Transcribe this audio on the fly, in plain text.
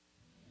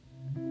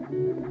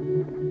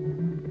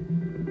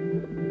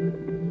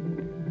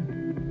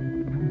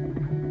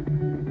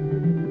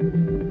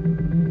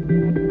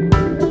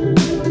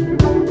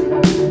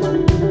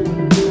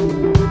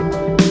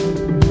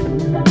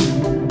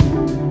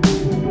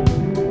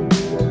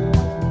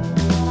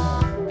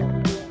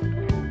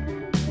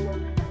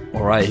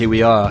right, here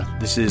we are.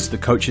 This is the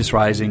Coaches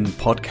Rising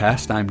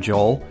podcast. I'm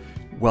Joel.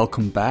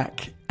 Welcome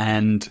back.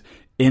 And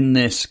in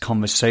this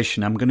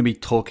conversation, I'm going to be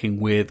talking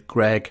with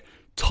Greg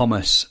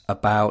Thomas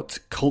about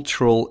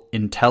cultural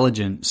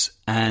intelligence.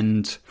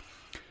 And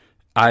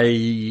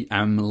I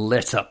am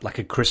lit up like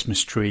a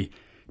Christmas tree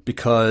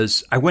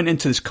because I went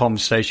into this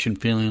conversation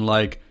feeling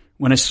like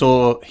when I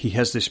saw he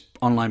has this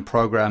online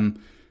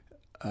program,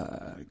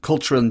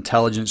 Cultural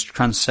Intelligence,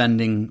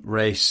 Transcending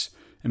Race,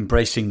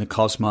 Embracing the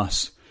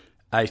Cosmos,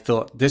 I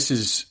thought this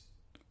is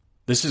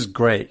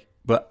great.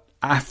 But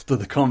after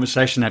the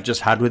conversation I've just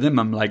had with him,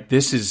 I'm like,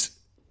 this is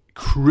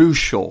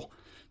crucial.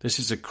 This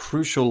is a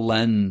crucial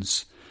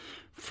lens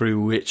through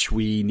which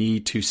we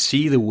need to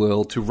see the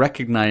world, to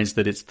recognize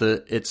that it's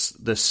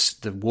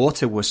the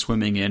water we're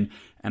swimming in,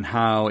 and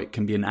how it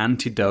can be an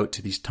antidote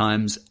to these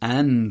times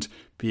and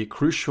be a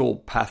crucial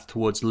path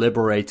towards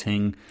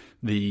liberating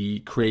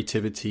the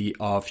creativity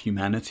of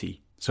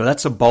humanity. So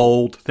that's a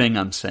bold thing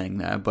I'm saying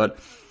there, but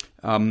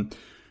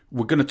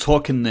we're going to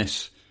talk in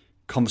this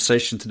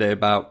conversation today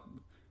about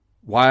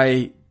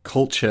why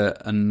culture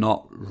and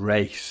not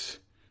race.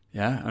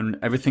 Yeah, and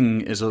everything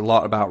is a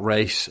lot about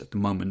race at the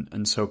moment.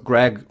 And so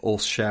Greg will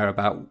share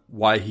about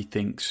why he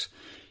thinks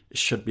it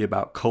should be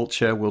about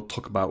culture. We'll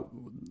talk about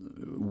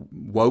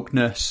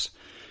wokeness.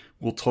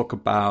 We'll talk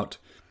about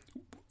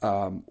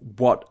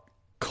what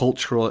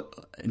cultural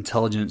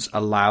intelligence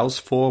allows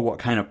for, what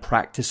kind of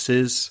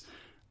practices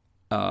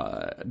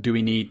do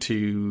we need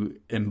to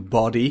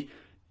embody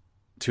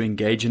to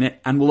engage in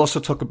it. And we'll also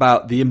talk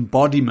about the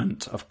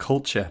embodiment of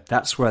culture.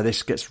 That's where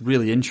this gets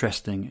really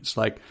interesting. It's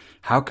like,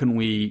 how can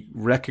we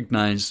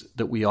recognize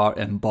that we are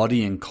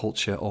embodying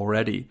culture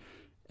already?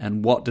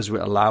 And what does it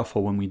allow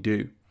for when we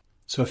do?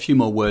 So a few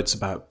more words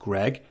about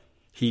Greg.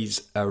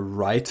 He's a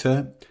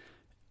writer,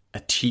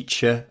 a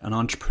teacher, an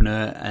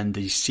entrepreneur, and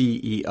the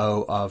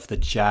CEO of the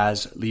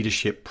Jazz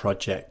Leadership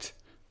Project.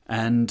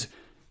 And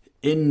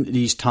in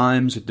these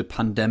times with the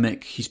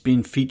pandemic, he's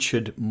been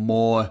featured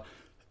more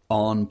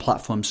on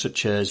platforms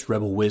such as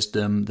Rebel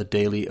Wisdom, The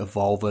Daily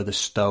Evolver, The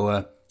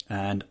Stoa,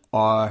 and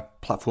our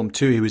platform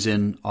too. He was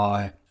in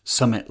our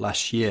summit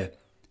last year.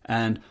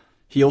 And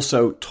he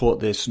also taught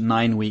this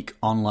 9-week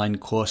online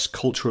course,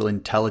 Cultural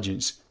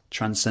Intelligence,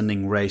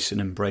 Transcending Race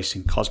and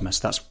Embracing Cosmos.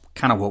 That's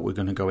kind of what we're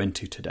going to go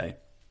into today.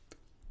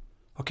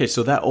 Okay,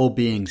 so that all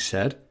being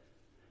said,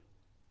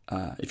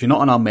 if you're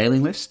not on our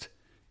mailing list,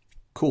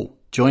 cool,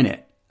 join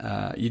it.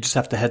 You just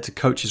have to head to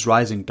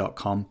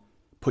coachesrising.com.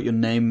 Put your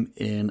name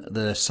in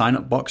the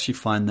sign-up box you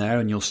find there,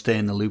 and you'll stay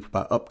in the loop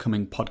about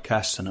upcoming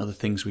podcasts and other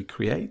things we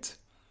create.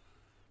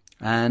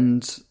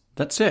 And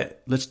that's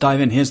it. Let's dive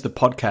in. Here's the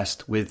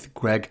podcast with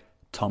Greg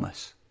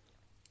Thomas.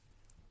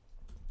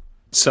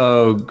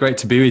 So great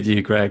to be with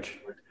you, Greg.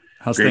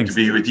 How's Great things? to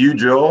be with you,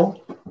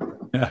 Joel.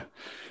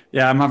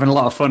 Yeah, I'm having a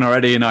lot of fun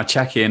already in our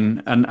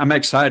check-in, and I'm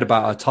excited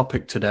about our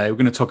topic today. We're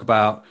going to talk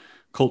about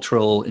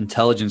cultural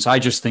intelligence. I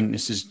just think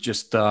this is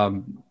just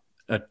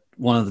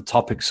one of the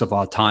topics of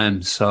our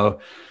time. So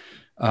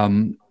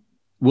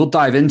we'll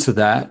dive into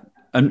that.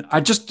 And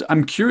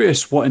I'm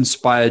curious what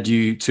inspired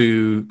you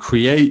to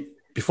create,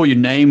 before you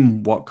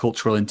name what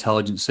cultural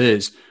intelligence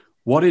is,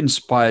 what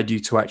inspired you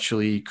to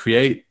actually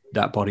create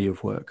that body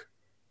of work?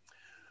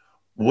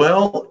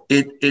 Well,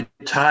 it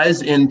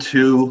ties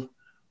into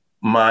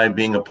my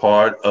being a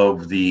part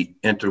of the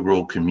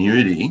integral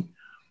community.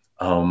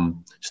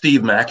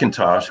 Steve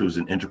McIntosh, who's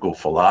an integral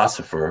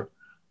philosopher,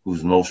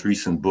 whose most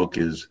recent book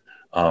is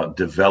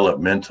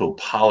Developmental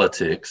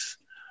Politics.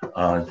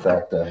 In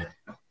fact, I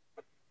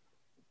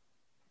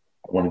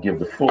want to give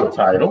the full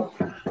title,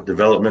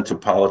 Developmental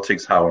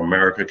Politics, How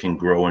America Can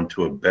Grow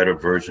into a Better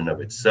Version of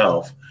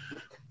Itself.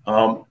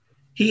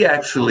 He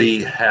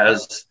actually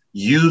has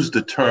used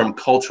the term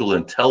cultural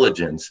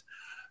intelligence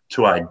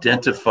to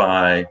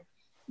identify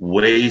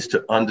ways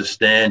to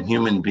understand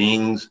human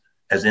beings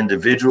as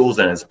individuals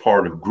and as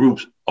part of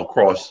groups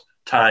across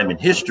time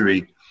and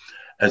history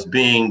as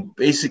being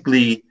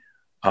basically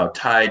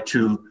tied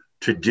to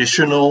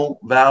traditional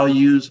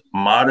values,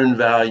 modern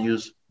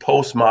values,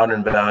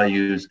 postmodern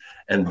values,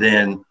 and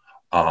then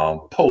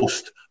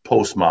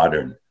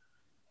postmodern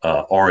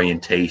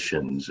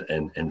orientations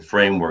and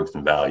frameworks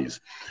and values.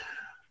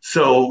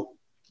 So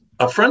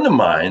a friend of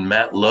mine,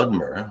 Matt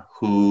Ludmer,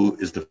 who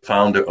is the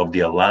founder of the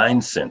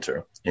Align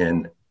Center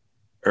in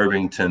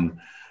Irvington,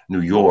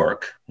 New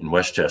York, in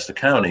Westchester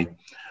County,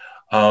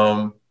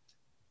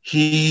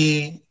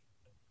 he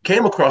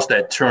came across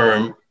that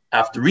term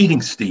after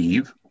reading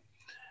Steve,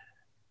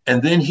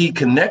 and then he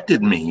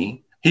connected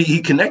me.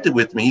 He connected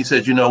with me. He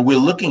said, we're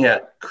looking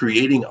at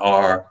creating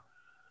our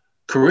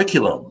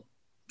curriculum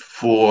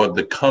for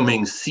the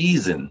coming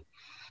season,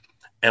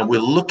 and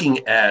we're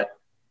looking at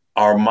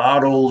our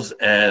models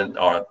and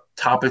our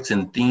topics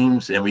and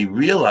themes, and we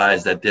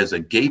realize that there's a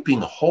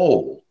gaping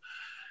hole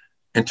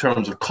in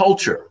terms of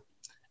culture.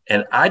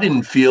 And I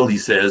didn't feel, he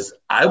says,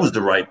 I was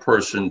the right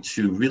person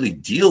to really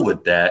deal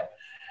with that.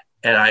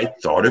 And I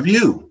thought of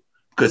you,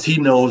 because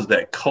he knows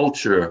that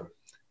culture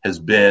has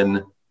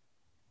been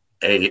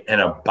an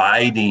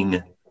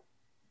abiding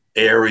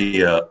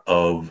area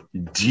of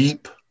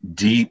deep,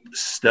 deep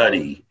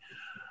study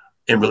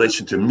in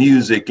relation to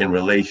music, in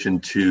relation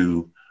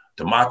to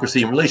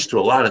democracy, in relation to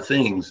a lot of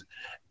things.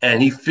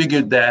 And he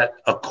figured that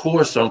a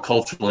course on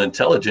cultural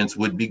intelligence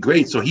would be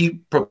great. So he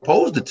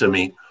proposed it to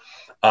me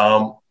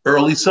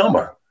early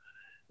summer.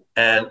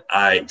 And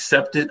I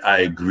accepted, I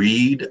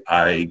agreed,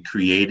 I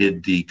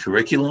created the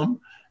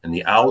curriculum and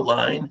the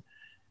outline.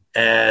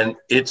 And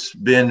it's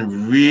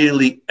been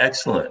really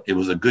excellent. It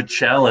was a good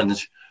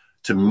challenge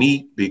to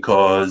meet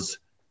because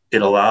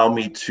it allowed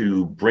me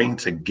to bring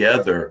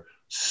together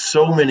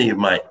so many of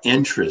my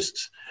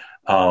interests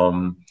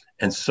and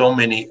so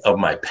many of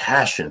my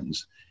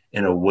passions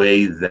in a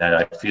way that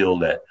I feel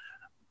that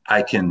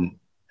I can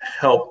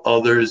help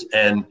others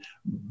and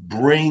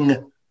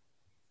bring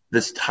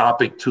this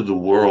topic to the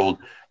world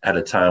at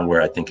a time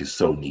where I think is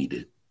so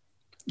needed.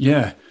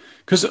 Yeah,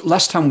 because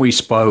last time we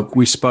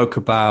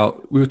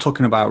were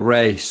talking about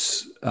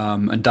race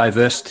and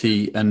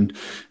diversity and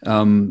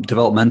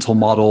developmental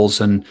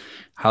models and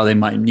how they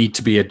might need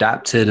to be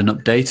adapted and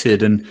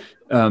updated.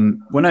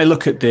 And when I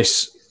look at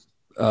this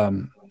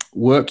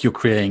work you're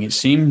creating, it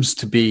seems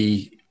to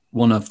be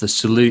one of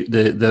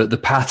the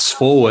paths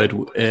forward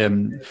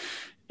in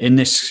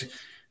this,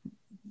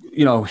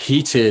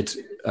 heated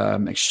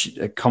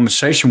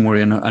conversation we're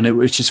in, and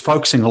which is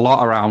focusing a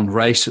lot around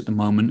race at the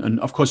moment, and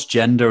of course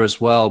gender as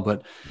well.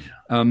 But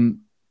and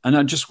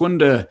I just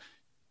wonder,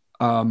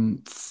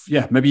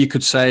 maybe you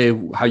could say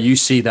how you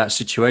see that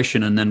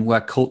situation, and then where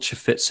culture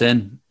fits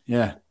in.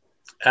 Yeah,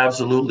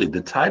 absolutely.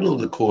 The title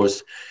of the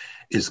course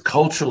is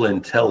Cultural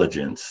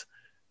Intelligence: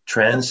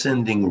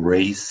 Transcending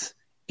Race,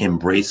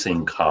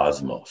 Embracing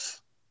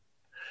Cosmos.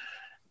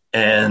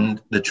 And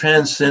the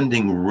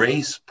transcending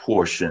race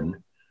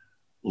portion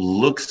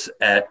looks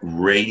at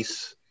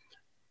race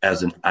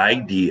as an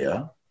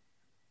idea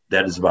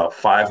that is about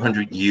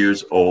 500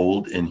 years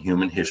old in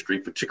human history,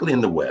 particularly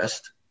in the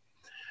West,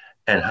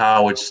 and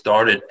how it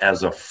started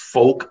as a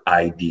folk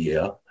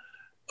idea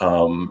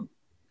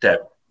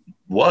that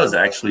was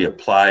actually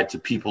applied to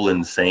people in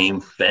the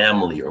same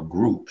family or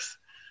groups.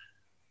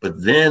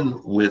 But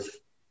then with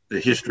the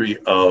history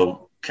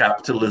of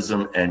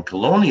capitalism and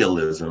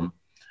colonialism,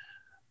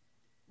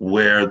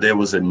 where there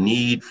was a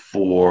need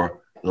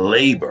for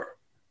labor,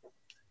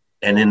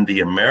 and in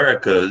the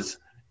Americas,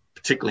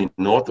 particularly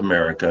North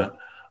America,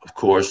 of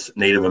course,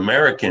 Native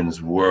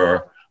Americans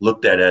were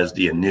looked at as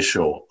the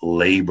initial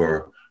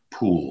labor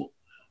pool.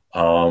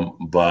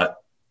 But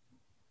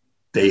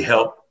they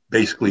helped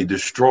basically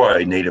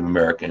destroy Native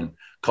American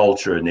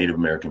culture and Native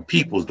American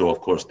peoples, though, of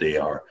course, they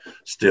are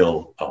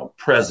still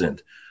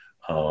present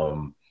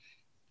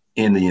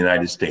in the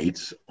United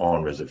States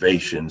on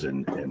reservations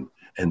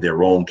and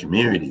their own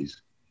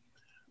communities.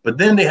 But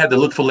then they had to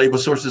look for labor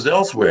sources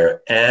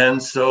elsewhere.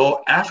 And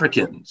so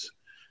Africans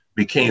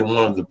became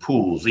one of the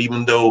pools,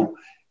 even though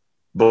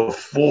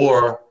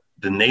before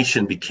the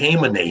nation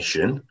became a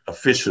nation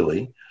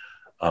officially,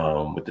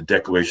 with the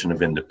Declaration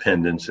of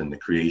Independence and the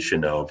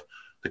creation of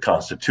the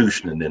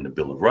Constitution and then the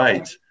Bill of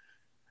Rights,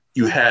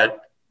 you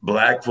had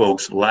Black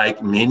folks,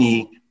 like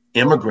many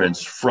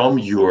immigrants from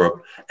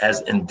Europe,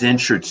 as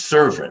indentured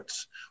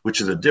servants,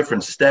 which is a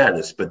different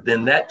status. But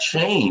then that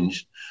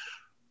changed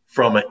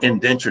from an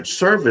indentured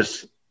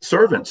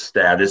servant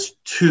status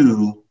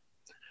to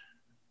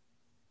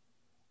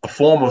a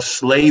form of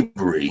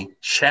slavery,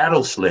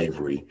 chattel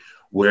slavery,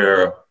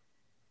 where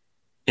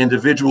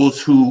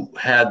individuals who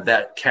had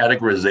that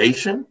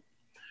categorization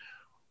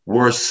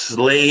were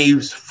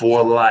slaves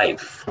for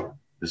life.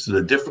 This is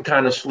a different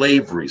kind of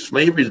slavery.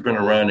 Slavery has been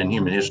around in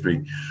human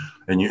history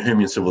and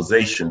human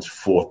civilizations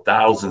for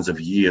thousands of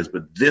years,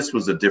 but this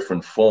was a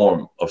different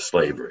form of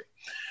slavery.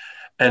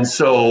 And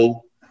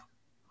so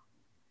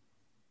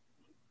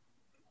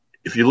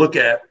if you look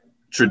at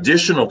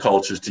traditional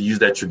cultures, to use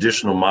that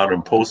traditional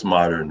modern,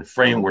 postmodern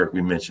framework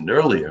we mentioned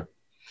earlier,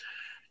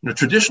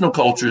 traditional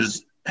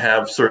cultures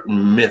have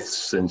certain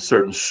myths and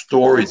certain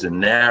stories and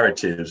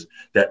narratives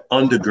that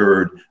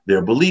undergird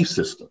their belief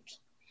systems.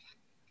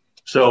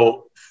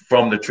 So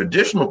from the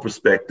traditional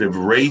perspective,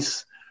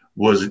 race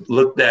was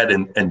looked at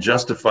and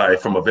justified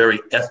from a very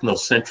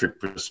ethnocentric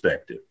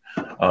perspective.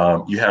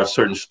 You have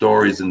certain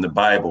stories in the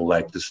Bible,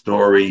 like the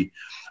story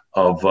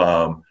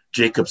of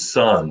Jacob's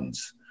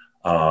sons,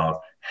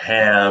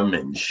 Ham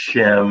and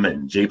Shem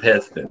and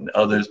Japheth and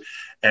others.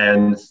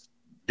 And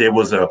there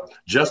was a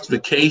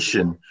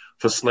justification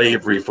for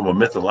slavery from a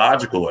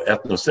mythological or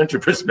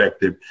ethnocentric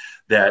perspective,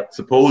 that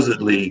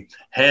supposedly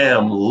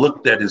Ham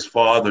looked at his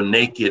father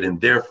naked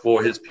and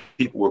therefore his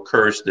people were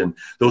cursed, and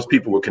those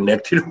people were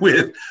connected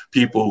with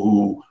people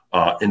who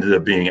ended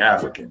up being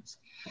Africans.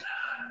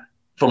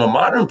 From a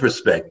modern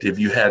perspective,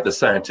 you had the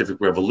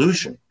scientific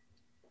revolution,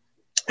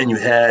 and you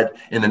had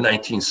in the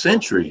 19th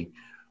century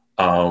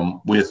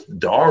with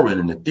Darwin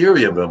and the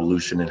theory of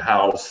evolution, and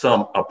how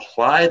some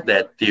applied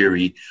that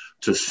theory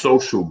to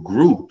social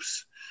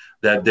groups,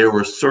 that there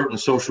were certain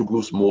social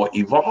groups more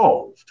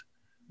evolved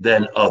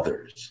than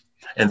others.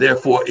 And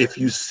therefore, if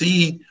you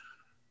see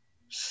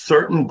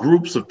certain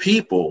groups of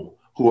people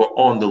who are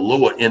on the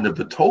lower end of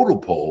the total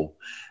pole,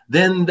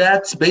 then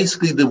that's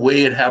basically the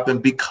way it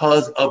happened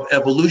because of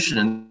evolution.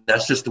 And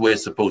that's just the way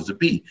it's supposed to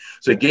be.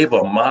 So it gave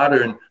a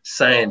modern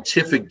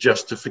scientific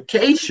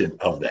justification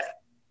of that.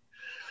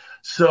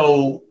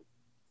 So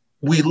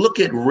we look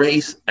at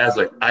race as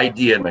an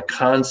idea and a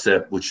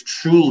concept which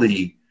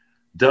truly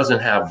doesn't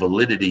have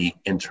validity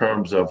in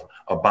terms of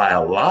a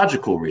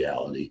biological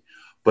reality,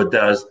 but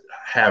does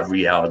have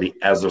reality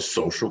as a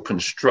social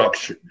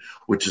construction,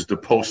 which is the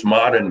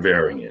postmodern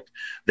variant,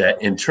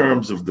 that in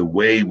terms of the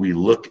way we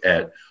look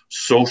at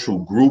social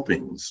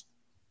groupings,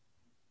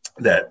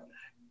 that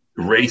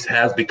race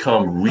has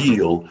become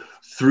real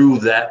through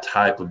that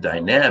type of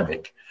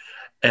dynamic.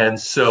 And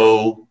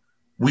so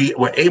we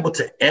were able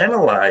to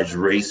analyze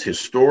race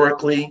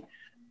historically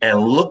and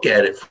look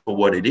at it for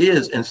what it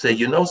is and say,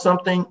 you know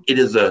something, it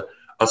is a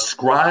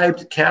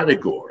ascribed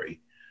category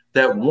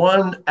that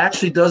one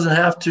actually doesn't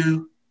have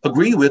to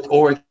agree with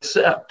or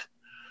accept.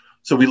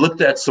 So we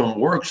looked at some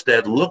works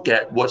that look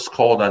at what's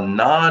called a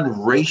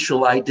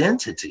non-racial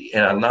identity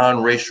and a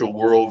non-racial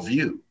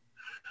worldview.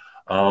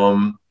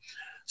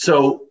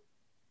 So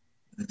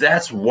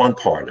that's one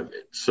part of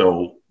it.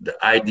 So the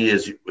idea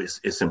is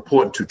it's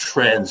important to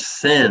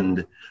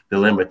transcend the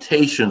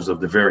limitations of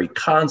the very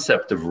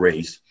concept of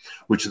race,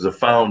 which is a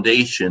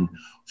foundation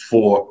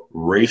for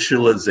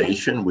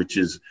racialization, which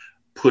is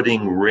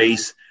putting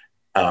race,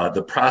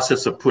 the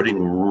process of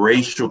putting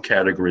racial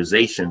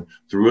categorization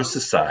through a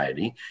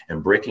society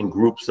and breaking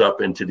groups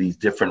up into these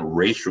different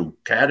racial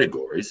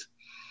categories.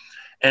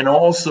 And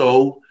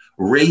also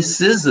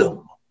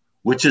racism,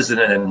 which is an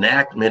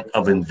enactment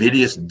of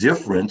invidious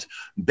difference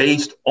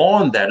based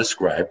on that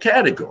ascribed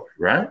category,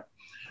 right?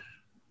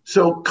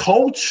 So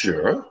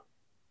culture,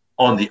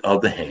 on the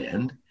other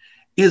hand,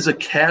 is a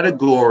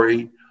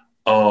category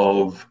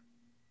of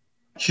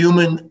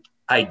human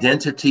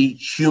identity,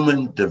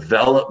 human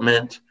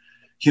development,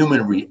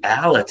 human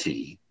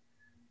reality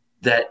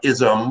that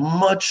is a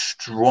much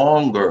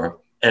stronger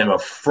and a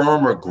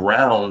firmer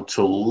ground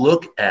to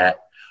look at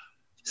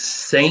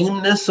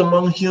sameness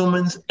among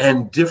humans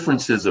and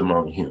differences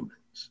among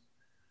humans,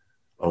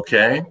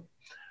 okay?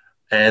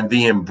 And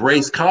the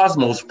embrace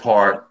cosmos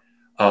part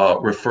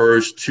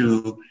refers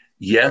to,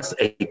 yes,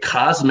 a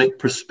cosmic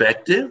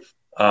perspective.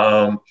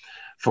 From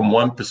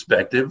one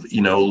perspective,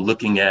 you know,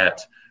 looking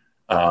at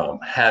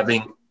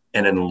having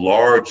an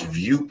enlarged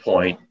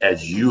viewpoint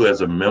as you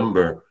as a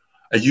member,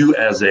 you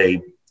as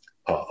a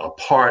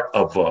part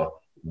of a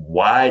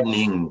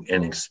widening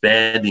and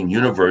expanding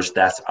universe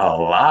that's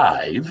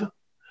alive.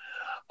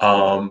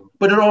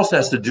 But it also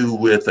has to do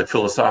with a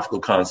philosophical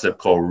concept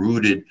called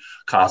rooted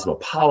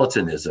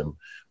cosmopolitanism,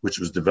 which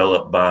was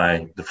developed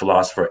by the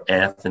philosopher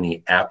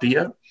Anthony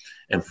Appiah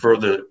and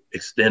further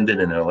extended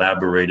and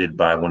elaborated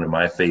by one of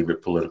my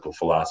favorite political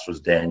philosophers,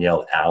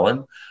 Danielle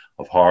Allen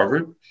of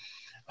Harvard.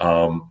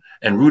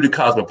 And rooted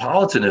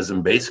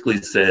cosmopolitanism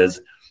basically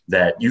says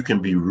that you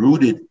can be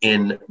rooted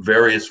in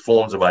various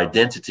forms of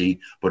identity,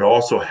 but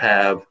also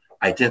have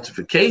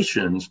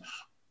identifications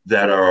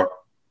that are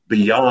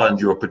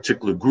beyond your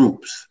particular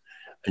groups.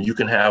 And you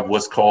can have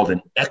what's called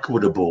an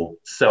equitable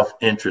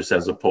self-interest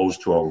as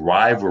opposed to a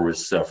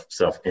rivalrous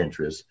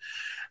self-interest.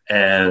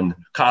 And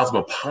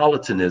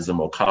cosmopolitanism,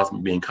 or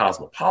being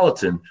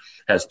cosmopolitan,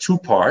 has two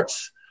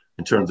parts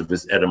in terms of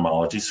its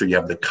etymology. So you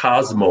have the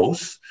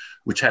cosmos,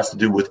 which has to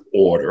do with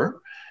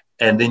order.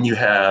 And then you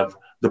have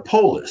the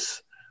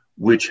polis,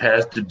 which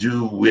has to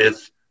do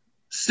with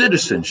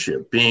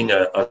citizenship, being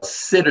a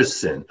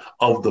citizen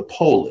of the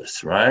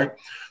polis, right?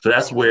 So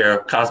that's where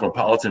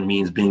cosmopolitan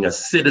means being a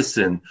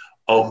citizen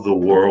of the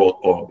world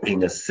or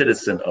being a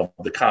citizen of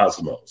the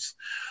cosmos.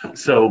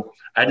 So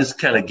I just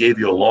kind of gave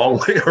you a long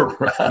way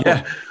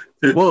around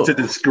to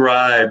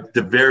describe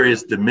the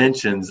various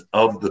dimensions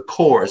of the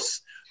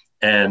course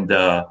and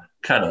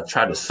kind of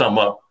try to sum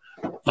up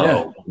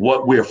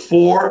what we're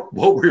for,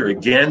 what we're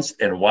against,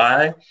 and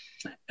why,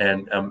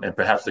 and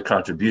perhaps the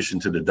contribution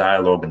to the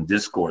dialogue and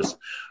discourse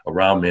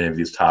around many of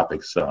these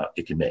topics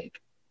it can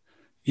make.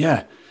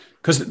 Yeah,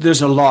 because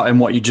there's a lot in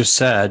what you just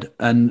said.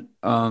 And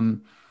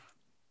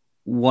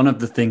one of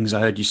the things I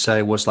heard you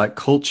say was like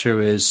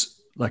culture is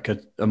like I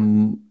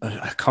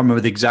can't remember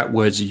the exact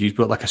words you used,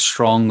 but like a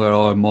stronger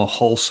or a more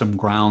wholesome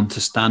ground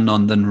to stand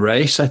on than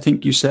race, I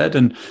think you said.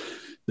 And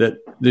that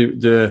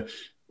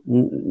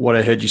what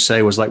I heard you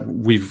say was like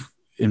we've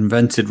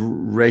invented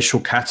racial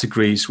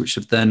categories which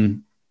have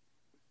then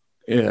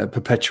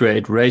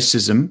perpetuated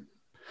racism.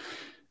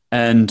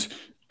 And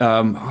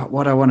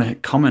what I want to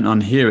comment on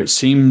here, it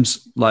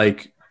seems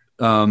like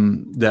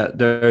that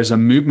there's a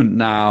movement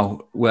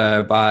now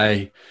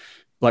whereby,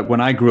 like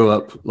when I grew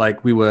up,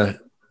 like we were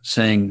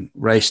saying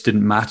race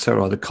didn't matter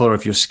or the color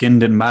of your skin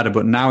didn't matter,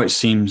 but now it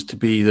seems to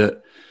be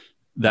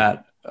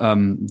that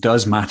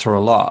does matter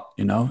a lot,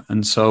 you know?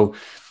 And so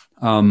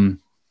we're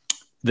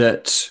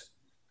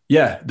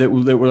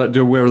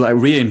like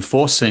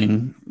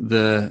reinforcing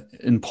the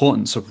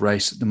importance of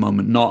race at the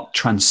moment, not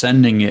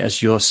transcending it,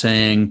 as you're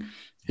saying,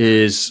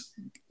 is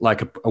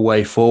like a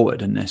way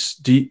forward in this.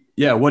 Do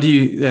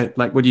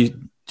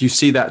you Do you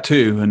see that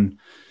too? And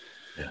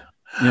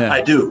yeah,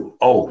 I do.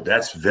 Oh,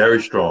 that's very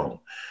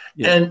strong.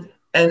 Yeah.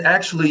 And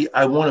actually,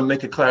 I want to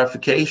make a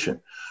clarification.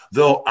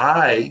 Though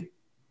I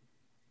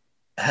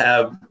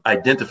have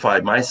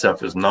identified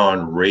myself as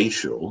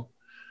non-racial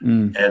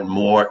and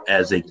more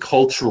as a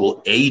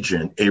cultural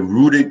agent, a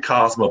rooted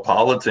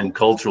cosmopolitan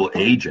cultural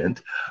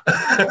agent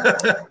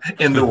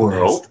in the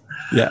world.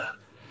 Yeah.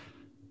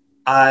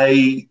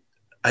 I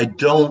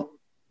don't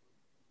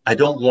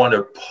want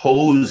to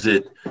pose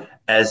it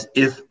as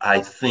if I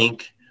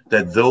think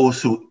that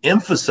those who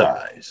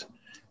emphasize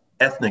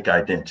ethnic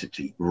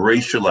identity,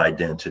 racial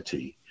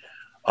identity,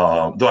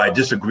 though I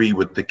disagree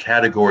with the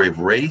category of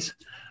race,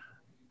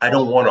 I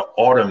don't want to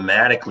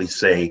automatically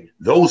say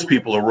those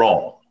people are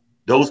wrong.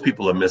 Those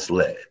people are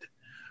misled.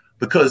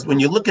 Because when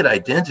you look at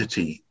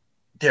identity,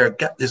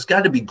 there's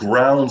got to be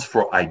grounds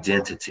for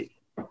identity,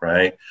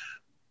 right?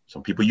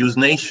 Some people use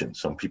nation.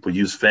 Some people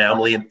use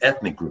family and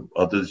ethnic group.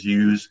 Others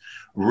use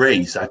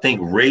race. I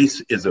think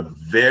race is a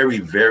very,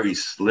 very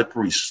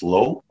slippery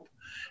slope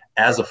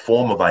as a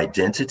form of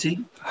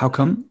identity. How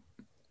come?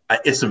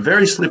 It's a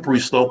very slippery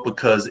slope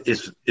because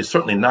it's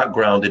certainly not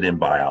grounded in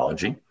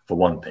biology, for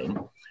one thing.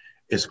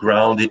 It's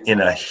grounded in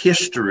a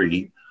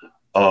history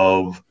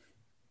of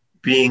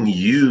being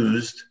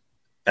used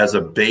as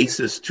a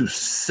basis to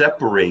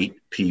separate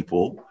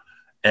people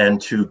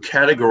and to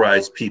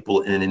categorize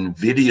people in an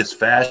invidious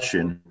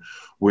fashion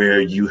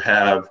where you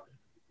have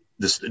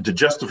the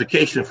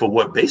justification for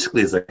what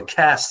basically is a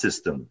caste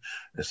system.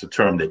 That's a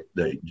term that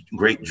the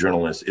great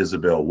journalist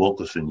Isabel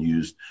Wilkerson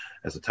used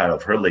as the title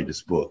of her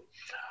latest book.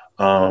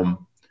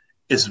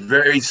 It's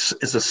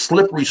a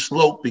slippery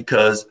slope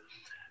because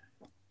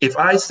if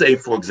I say,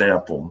 for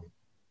example,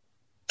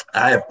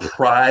 I have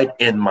pride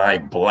in my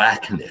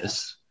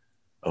Blackness,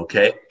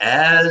 okay,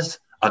 as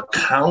a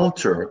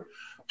counter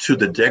to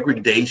the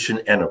degradation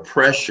and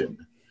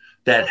oppression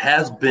that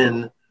has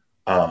been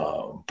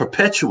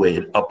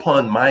perpetuated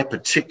upon my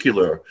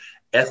particular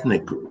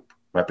ethnic group,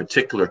 my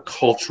particular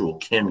cultural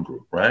kin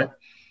group, right?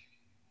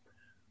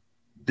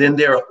 Then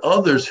there are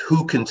others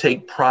who can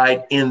take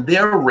pride in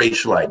their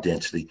racial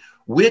identity,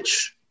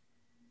 which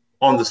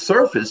on the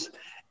surface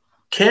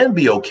can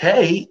be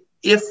okay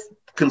if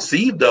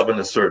conceived of in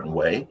a certain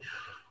way.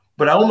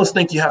 But I almost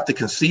think you have to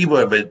conceive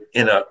of it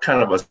in a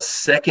kind of a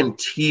second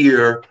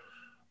tier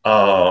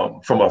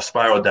from a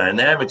spiral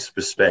dynamics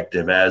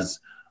perspective, as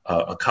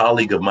a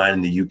colleague of mine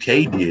in the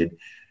UK did.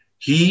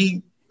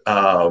 He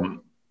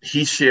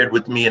shared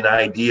with me an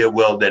idea,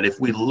 well, that if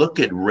we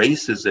look at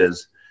races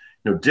as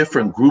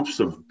different groups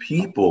of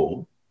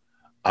people,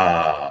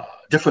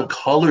 different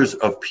colors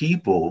of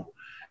people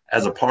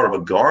as a part of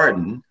a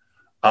garden,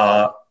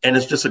 and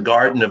it's just a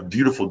garden of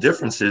beautiful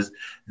differences,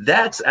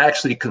 that's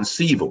actually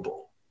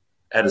conceivable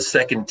at a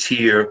second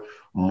tier,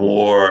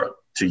 more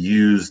to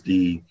use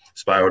the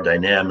spiral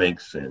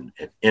dynamics and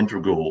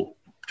integral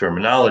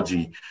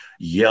terminology,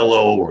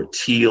 yellow or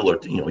teal or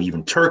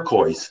even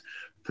turquoise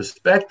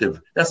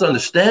perspective. That's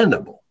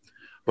understandable.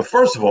 But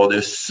first of all,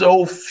 there's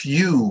so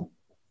few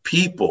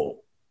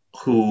people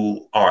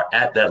who are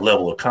at that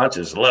level of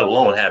consciousness, let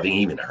alone having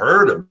even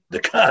heard of the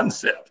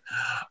concept,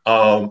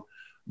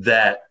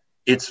 that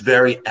it's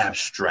very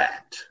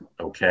abstract,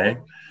 okay?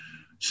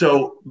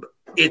 So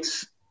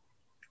it's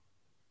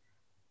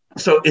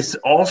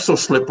also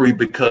slippery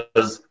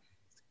because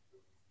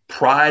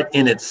pride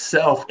in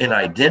itself, in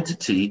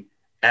identity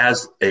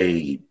as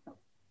a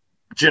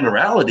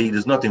generality,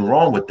 there's nothing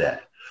wrong with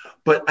that.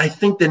 But I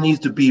think there needs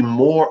to be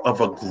more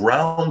of a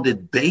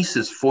grounded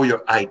basis for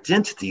your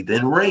identity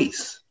than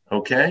race,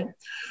 okay?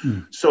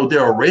 So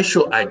there are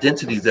racial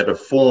identities that are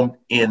formed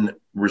in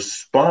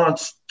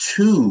response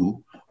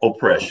to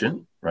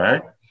oppression,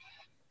 right?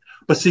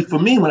 But see, for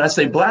me, when I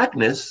say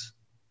Blackness,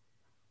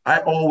 I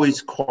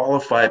always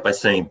qualify it by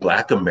saying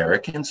Black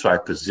American. So I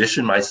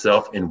position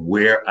myself in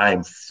where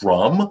I'm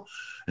from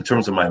in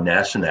terms of my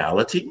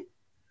nationality.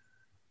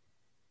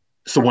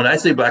 So when I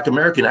say Black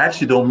American, I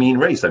actually don't mean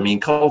race, I mean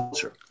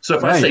culture. So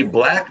if I say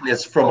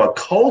Blackness from a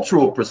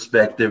cultural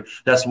perspective,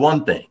 that's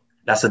one thing.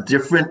 That's a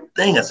different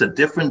thing. That's a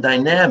different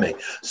dynamic.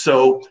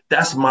 So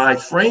that's my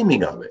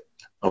framing of it.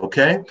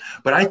 Okay.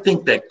 But I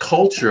think that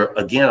culture,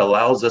 again,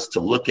 allows us to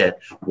look at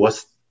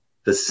what's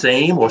the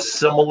same or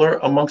similar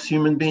amongst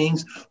human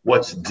beings,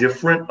 what's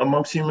different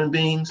amongst human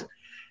beings,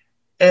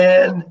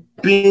 and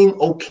being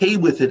okay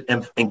with it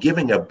and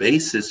giving a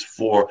basis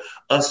for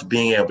us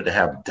being able to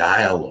have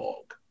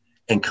dialogue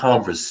and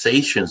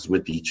conversations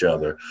with each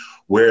other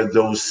where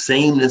those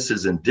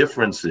samenesses and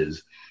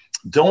differences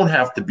don't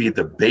have to be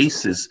the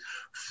basis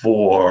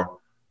for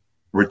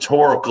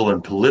rhetorical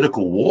and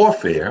political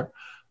warfare,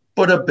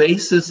 but a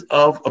basis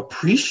of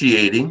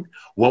appreciating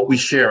what we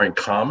share in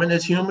common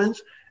as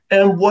humans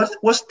and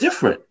what's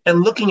different,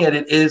 and looking at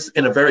it is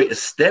in a very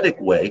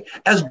aesthetic way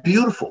as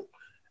beautiful.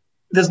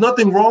 There's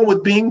nothing wrong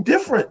with being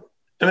different.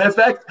 As a matter of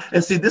fact,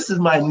 and see, this is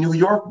my New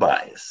York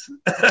bias.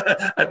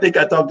 I think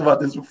I talked about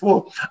this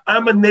before.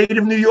 I'm a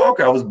native New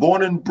Yorker. I was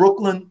born in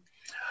Brooklyn,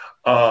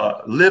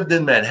 lived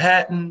in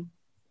Manhattan,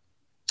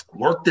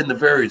 worked in the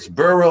various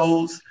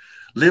boroughs,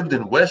 lived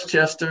in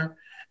Westchester.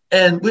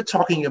 And we're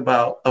talking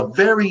about a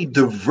very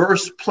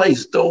diverse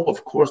place, though,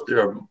 of course,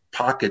 there are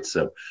pockets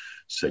of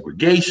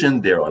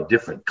segregation. There are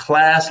different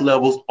class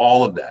levels,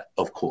 all of that,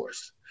 of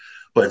course.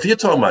 But if you're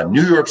talking about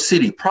New York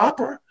City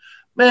proper,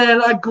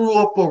 man, I grew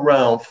up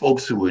around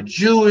folks who were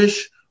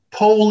Jewish,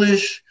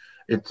 Polish,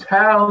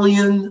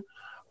 Italian,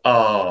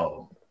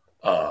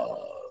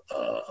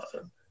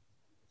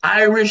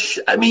 Irish.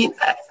 I mean,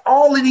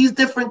 all of these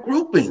different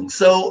groupings.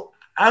 So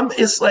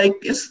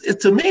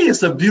to me,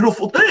 it's a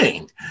beautiful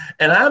thing.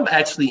 And I'm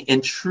actually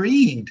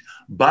intrigued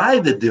by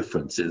the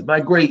differences. My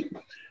great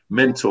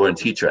mentor and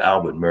teacher,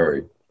 Albert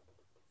Murray,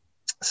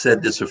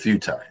 said this a few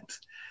times,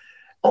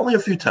 only a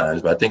few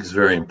times, but I think it's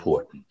very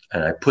important.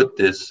 And I put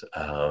this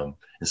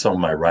in some of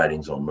my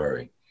writings on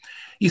Murray.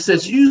 He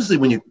says,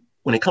 usually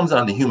when it comes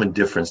down to human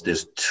difference,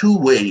 there's two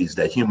ways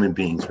that human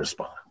beings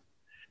respond.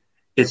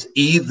 It's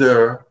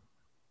either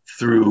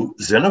through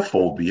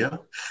xenophobia,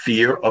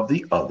 fear of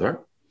the other,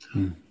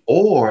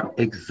 or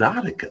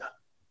exotica,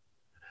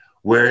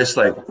 where it's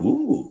like,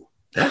 ooh,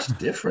 that's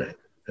different.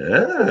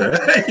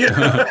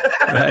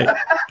 Right.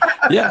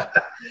 Yeah.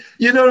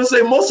 You know what I'm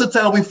saying? Most of the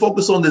time we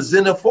focus on the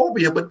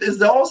xenophobia, but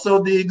there's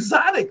also the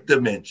exotic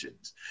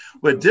dimensions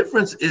where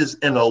difference is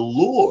an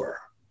allure,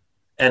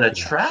 an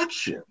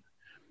attraction,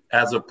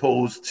 as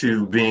opposed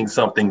to being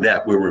something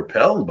that we're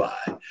repelled by.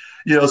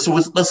 So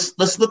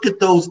let's look at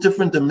those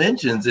different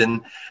dimensions.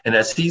 And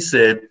as he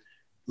said,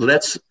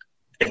 let's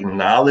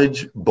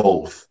acknowledge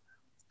both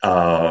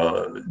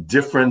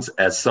difference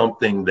as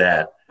something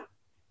that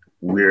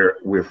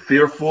we're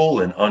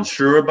fearful and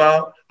unsure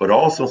about, but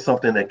also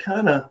something that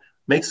kind of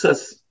makes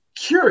us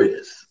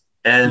curious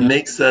and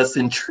makes us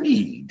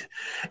intrigued.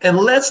 And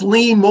let's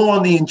lean more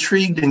on the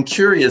intrigued and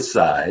curious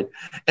side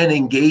and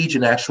engage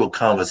in actual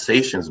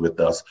conversations with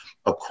us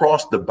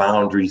across the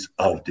boundaries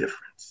of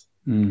difference.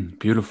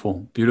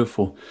 Beautiful,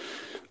 beautiful.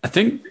 I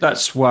think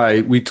that's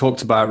why we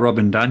talked about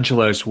Robin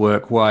DiAngelo's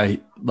work,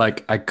 why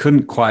I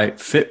couldn't quite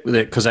fit with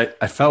it, because I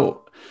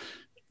felt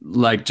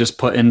like just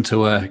put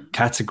into a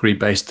category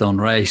based on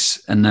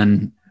race. And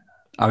then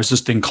I was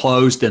just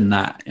enclosed in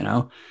that,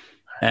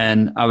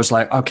 and I was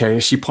like, okay,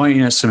 is she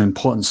pointing at some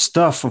important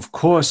stuff? Of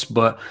course.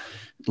 But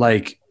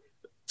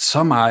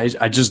somehow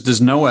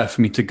there's nowhere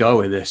for me to go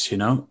with this,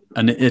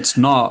 and it's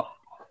not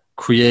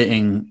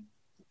creating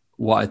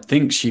what I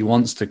think she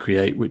wants to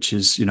create, which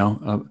is,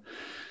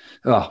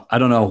 I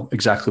don't know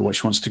exactly what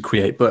she wants to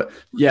create, but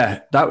yeah,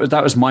 that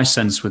was my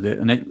sense with it.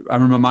 And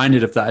I'm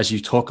reminded of that as you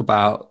talk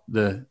about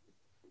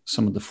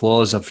some of the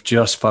flaws of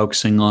just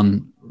focusing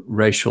on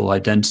racial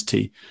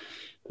identity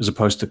as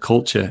opposed to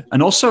culture.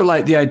 And also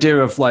the idea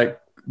of the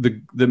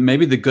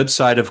maybe the good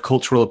side of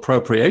cultural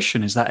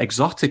appropriation is that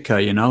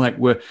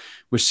exotica,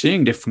 we're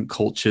seeing different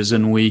cultures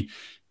and we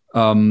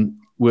want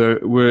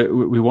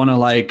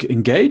to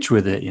engage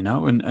with it,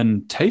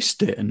 and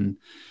taste it. And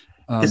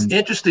it's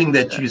interesting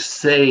that you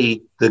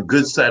say the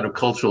good side of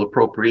cultural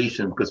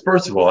appropriation, because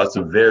first of all, that's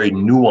a very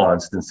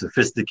nuanced and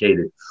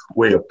sophisticated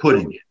way of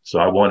putting it. So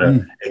I want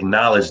to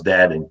acknowledge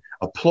that and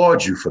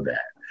applaud you for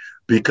that,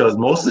 because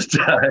most of the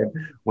time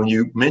when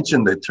you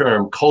mention the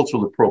term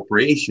cultural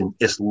appropriation,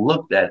 it's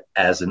looked at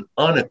as an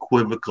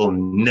unequivocal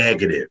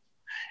negative.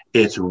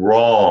 It's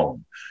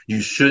wrong.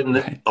 You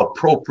shouldn't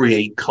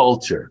appropriate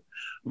culture.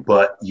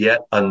 But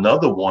yet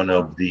another one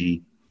of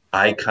the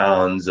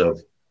icons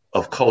of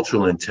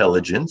cultural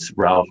intelligence,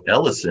 Ralph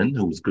Ellison,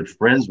 who was good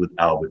friends with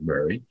Albert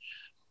Murray,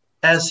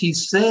 as he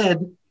said,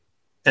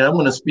 and I'm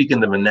going to speak in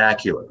the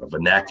vernacular, a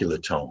vernacular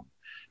tone,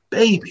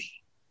 baby,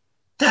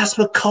 that's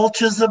what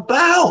culture's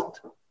about.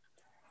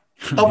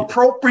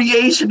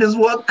 Appropriation is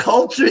what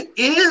culture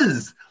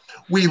is.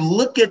 We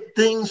look at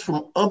things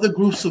from other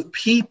groups of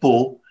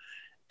people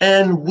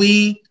and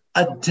we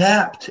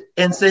adapt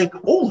and say,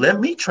 oh, let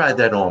me try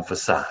that on for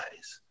size.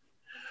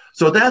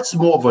 So that's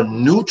more of a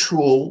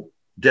neutral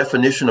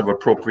definition of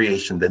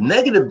appropriation. The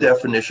negative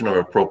definition of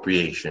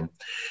appropriation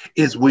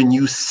is when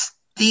you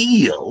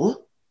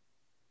steal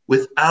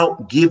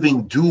without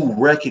giving due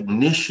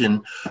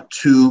recognition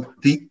to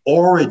the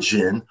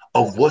origin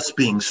of what's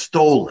being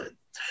stolen.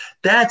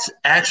 That's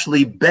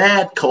actually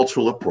bad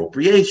cultural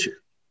appropriation.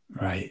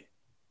 Right.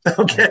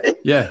 Okay.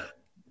 Yeah.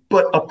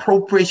 But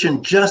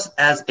appropriation just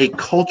as a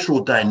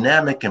cultural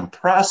dynamic and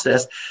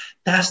process,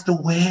 that's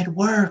the way it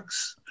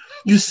works.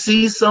 You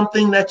see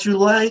something that you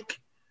like,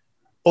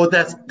 or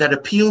that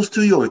appeals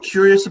to you or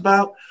curious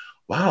about,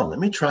 wow, let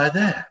me try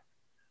that.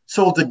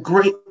 So the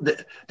great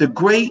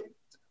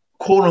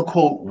quote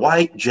unquote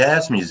white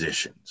jazz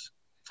musicians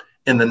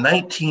in the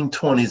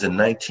 1920s and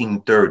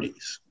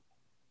 1930s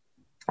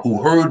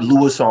who heard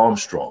Louis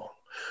Armstrong,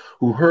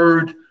 who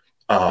heard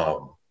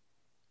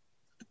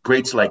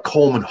greats like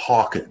Coleman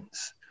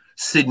Hawkins,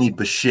 Sidney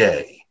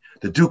Bechet,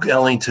 the Duke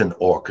Ellington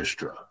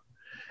Orchestra,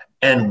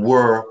 and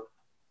were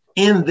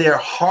in their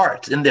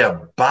hearts, in their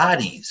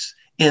bodies,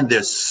 in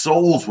their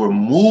souls were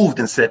moved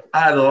and said,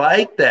 I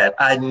like that.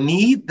 I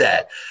need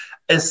that.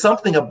 And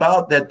something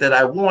about that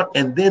I want,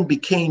 and then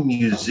became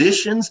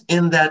musicians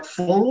in that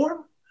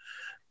form.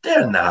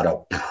 They're not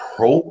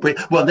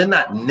well, they're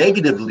not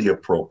negatively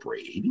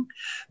appropriating.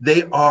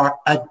 They are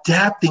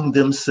adapting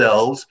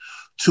themselves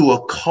to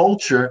a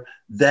culture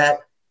that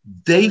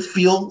they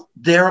feel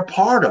they're a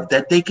part of,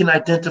 that they can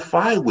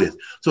identify with.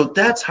 So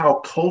that's how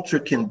culture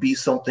can be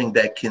something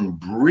that can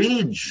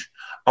bridge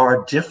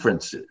our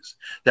differences,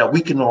 that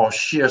we can all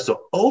share.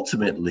 So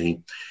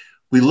ultimately,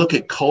 we look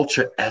at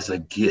culture as a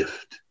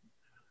gift.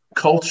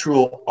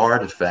 Cultural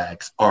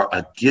artifacts are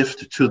a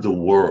gift to the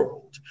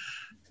world.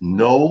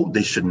 No,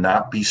 they should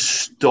not be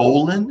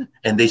stolen,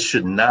 and they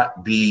should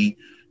not be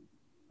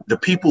the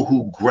people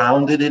who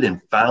grounded it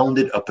and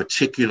founded a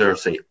particular,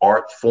 say,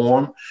 art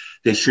form.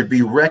 They should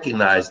be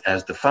recognized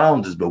as the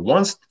founders. But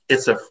once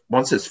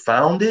it's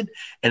founded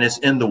and it's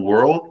in the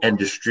world and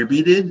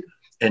distributed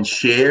and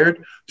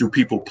shared through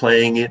people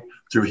playing it,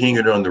 through hearing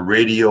it on the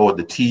radio or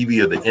the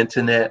TV or the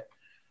internet,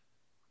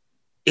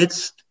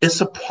 it's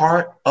a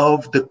part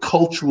of the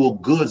cultural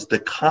goods, the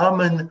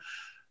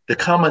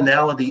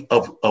commonality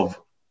of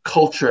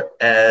culture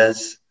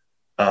as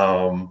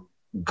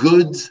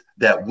goods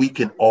that we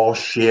can all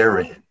share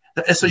in.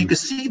 And so you can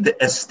see the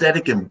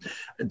aesthetic and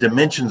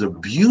dimensions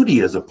of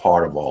beauty as a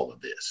part of all of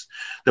this.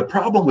 The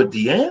problem with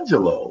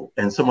D'Angelo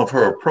and some of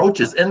her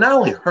approaches, and not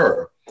only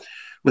her,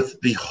 with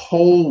the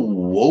whole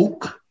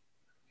woke,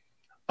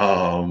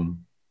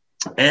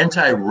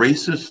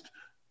 anti-racist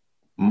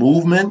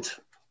movement,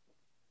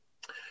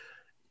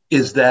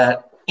 is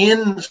that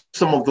in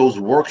some of those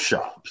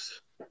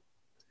workshops,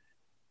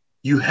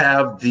 you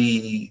have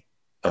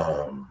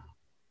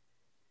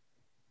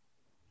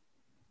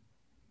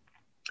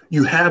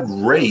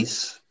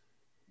race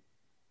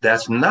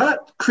that's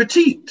not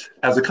critiqued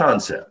as a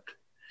concept.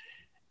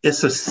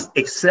 It's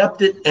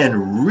accepted and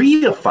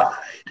reified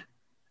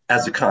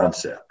as a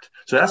concept.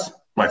 So that's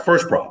my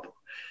first problem.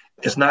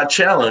 It's not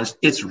challenged,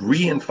 it's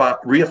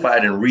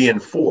reified and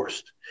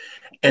reinforced.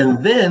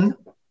 And then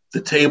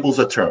the tables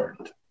are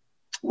turned,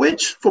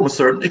 which from a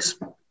certain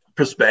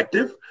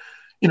perspective,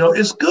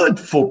 is good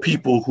for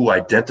people who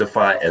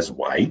identify as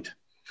white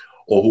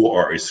or who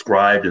are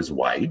ascribed as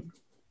white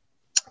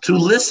to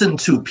listen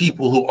to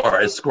people who are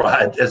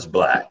ascribed as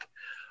Black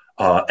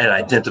and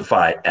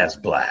identify as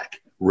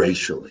Black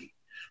racially.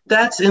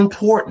 That's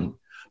important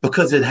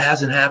because it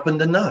hasn't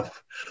happened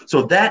enough.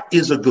 So that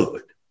is a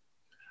good.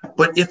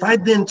 But if I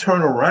then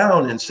turn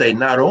around and say,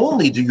 not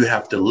only do you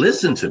have to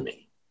listen to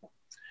me,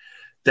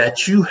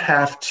 that you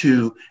have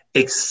to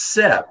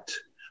accept,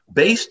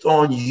 based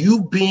on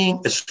you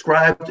being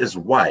ascribed as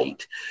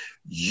white,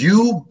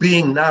 you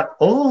being not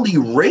only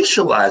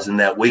racialized in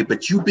that way,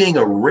 but you being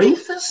a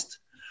racist.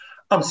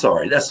 I'm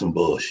sorry, that's some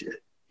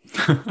bullshit.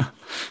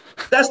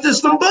 That's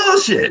just some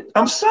bullshit.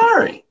 I'm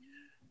sorry.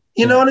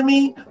 You know what I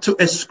mean? To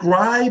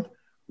ascribe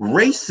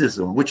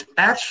racism, which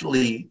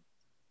actually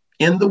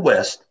in the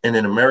West and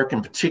in America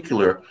in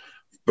particular,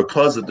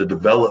 because of the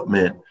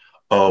development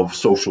of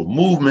social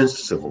movements,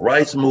 the civil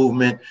rights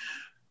movement,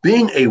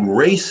 being a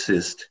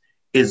racist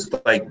is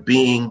like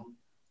being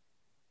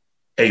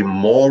a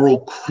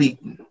moral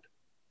cretin.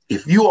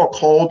 If you are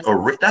called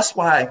that's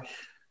why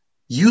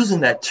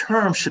using that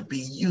term should be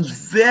used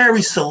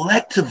very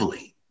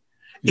selectively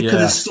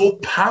because it's so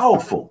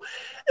powerful.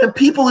 And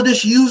people are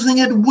just using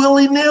it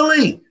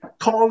willy-nilly,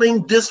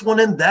 calling this one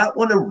and that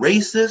one a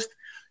racist,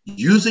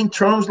 using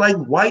terms like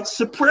white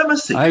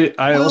supremacy.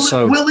 I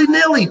also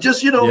willy-nilly,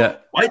 just,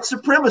 white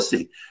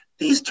supremacy.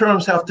 These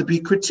terms have to be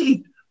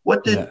critiqued.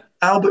 What did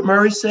Albert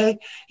Murray say?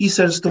 He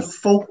says the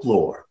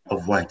folklore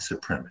of white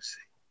supremacy.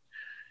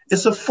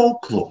 It's a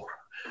folklore.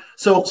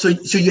 So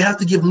you have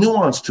to give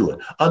nuance to it.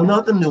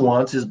 Another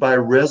nuance is by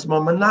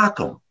Resmaa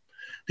Menakem,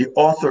 the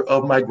author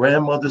of My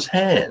Grandmother's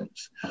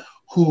Hands,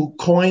 who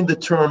coined the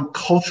term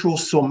cultural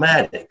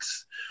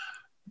somatics,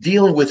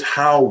 dealing with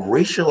how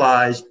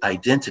racialized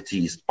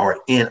identities are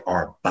in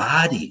our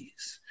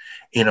bodies,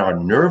 in our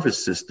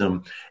nervous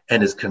system,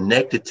 and is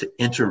connected to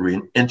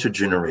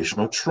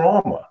intergenerational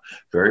trauma.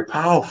 Very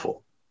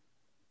powerful.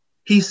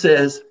 He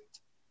says,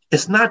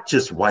 it's not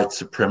just white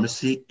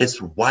supremacy,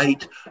 it's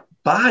white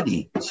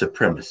body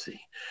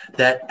supremacy.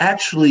 That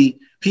actually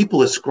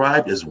people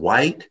ascribed as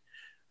white,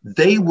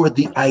 they were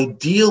the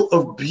ideal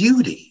of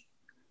beauty.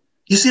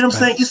 You see what I'm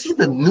saying? You see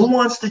the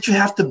nuance that you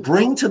have to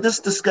bring to this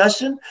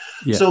discussion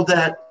so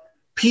that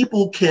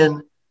people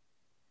can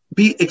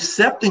be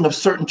accepting of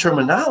certain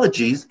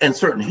terminologies and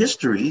certain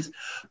histories,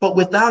 but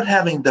without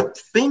having the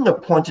finger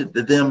pointed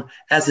to them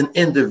as an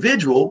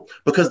individual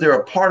because they're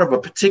a part of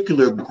a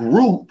particular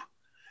group.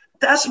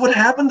 That's what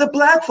happened to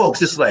Black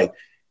folks. It's like,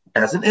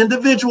 as an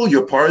individual,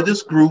 you're part of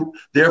this group.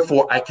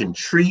 Therefore, I can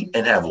treat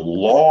and have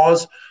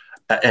laws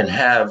and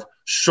have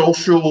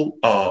social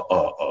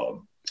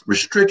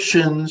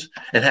restrictions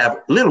and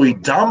have literally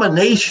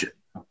domination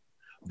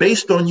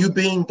based on you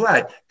being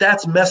Black.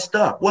 That's messed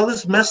up. Well,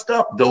 it's messed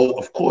up, though,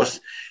 of course,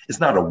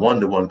 it's not a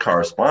one-to-one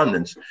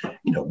correspondence.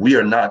 We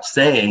are not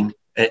saying,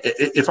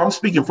 if I'm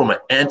speaking from an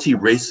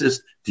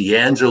anti-racist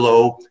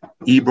D'Angelo,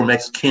 Ibram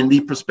X.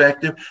 Kendi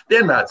perspective,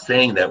 they're not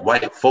saying that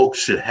white folks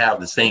should have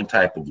the same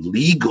type of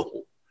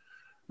legal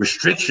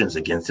restrictions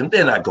against them.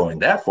 They're not going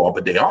that far,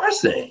 but they are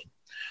saying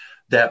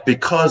that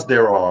because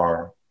there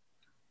are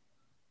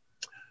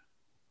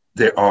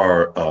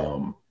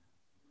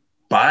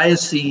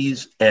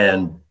biases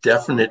and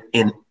definite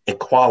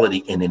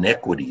inequality and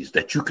inequities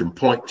that you can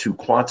point to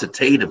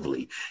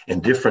quantitatively in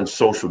different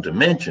social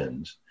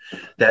dimensions,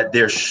 that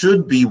there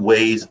should be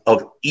ways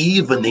of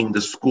evening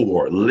the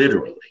score,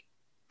 literally,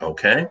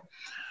 okay?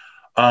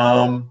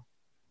 And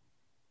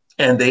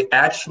they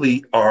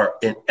actually are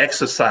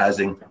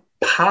exercising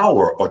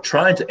power or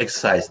trying to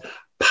exercise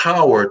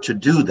power to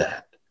do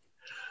that.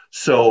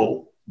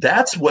 So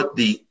that's what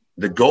the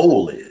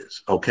goal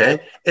is,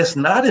 okay? It's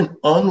not an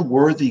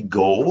unworthy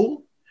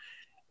goal.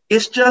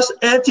 It's just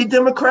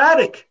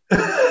anti-democratic.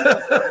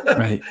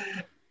 Right.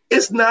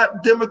 It's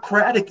not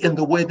democratic in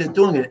the way they're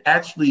doing it. It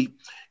actually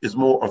is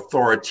more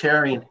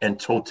authoritarian and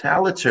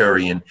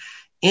totalitarian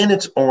in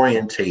its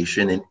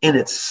orientation and in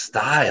its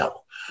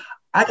style.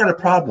 I got a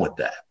problem with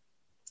that.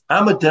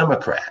 I'm a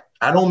Democrat.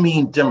 I don't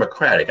mean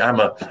democratic. I'm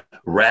a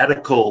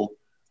radical.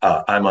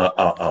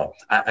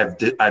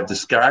 I've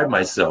described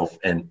myself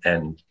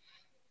and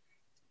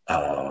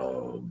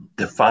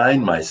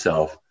defined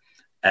myself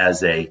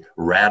as a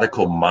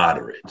radical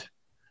moderate.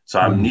 So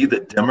I'm neither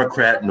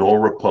Democrat nor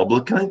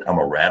Republican. I'm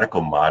a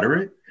radical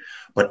moderate,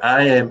 but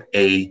I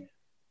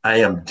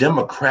am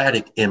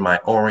democratic in my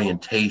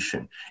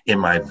orientation, in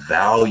my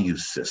value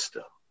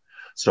system.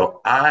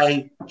 So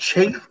I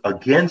chafe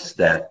against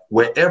that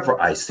wherever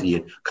I see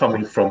it,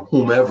 coming from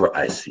whomever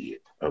I see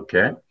it.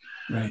 Okay.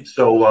 Right.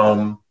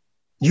 So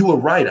you were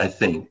right, I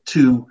think,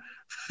 to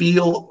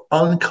feel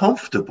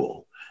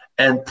uncomfortable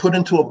and put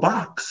into a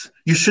box.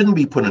 You shouldn't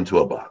be put into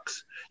a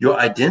box. Your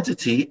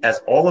identity,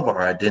 as all of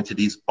our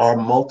identities, are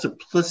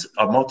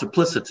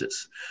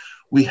multiplicitous.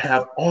 We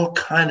have all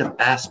kind of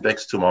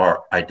aspects to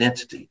our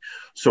identity.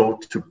 So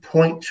to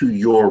point to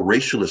your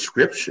racial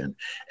ascription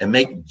and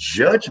make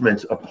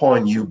judgments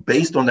upon you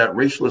based on that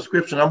racial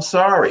ascription, I'm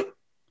sorry.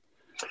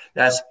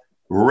 That's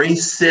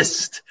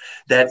racist.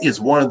 That is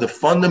one of the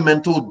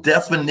fundamental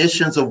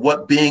definitions of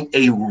what being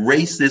a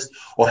racist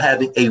or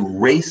having a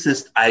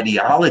racist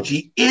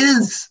ideology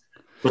is.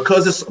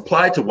 Because it's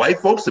applied to white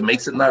folks, it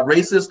makes it not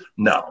racist?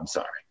 No, I'm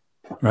sorry.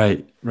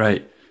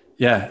 Right.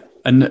 Yeah.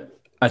 And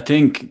I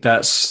think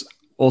that's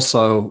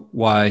also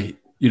why,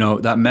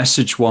 that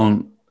message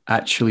won't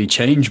actually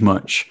change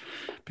much,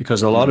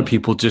 because a lot of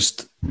people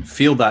just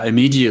feel that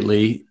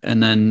immediately,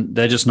 and then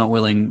they're just not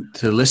willing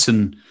to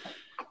listen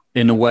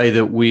in a way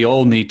that we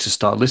all need to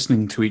start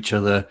listening to each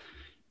other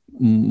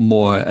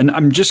more. And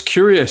I'm just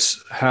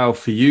curious how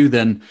for you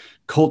then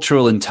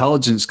cultural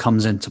intelligence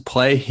comes into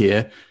play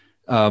here.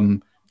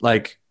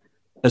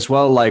 As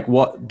well, like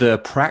what the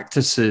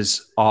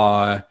practices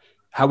are,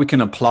 how we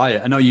can apply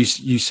it. I know you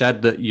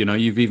said that,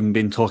 you've even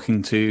been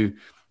talking to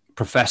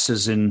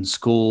professors in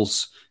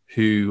schools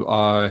who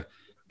are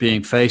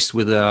being faced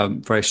with a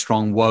very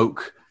strong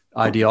woke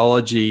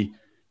ideology.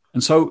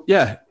 And so,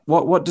 yeah,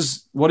 what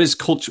is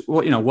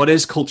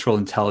cultural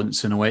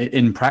intelligence in a way,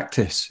 in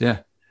practice? Yeah.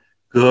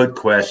 Good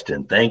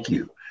question. Thank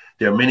you.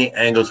 There are many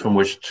angles from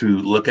which to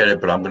look at it,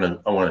 but I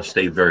want to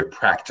stay very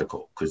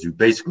practical, because you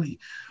basically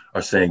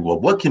are saying, well,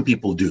 what can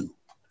people do?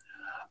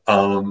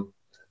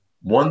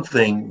 One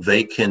thing,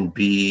 they can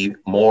be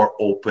more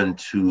open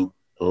to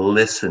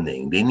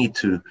listening.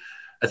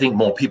 I think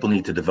more people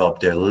need to develop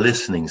their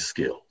listening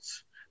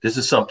skills. This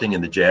is something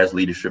in the Jazz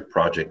Leadership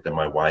Project that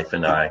my wife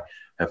and I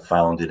have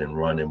founded and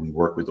run, and we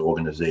work with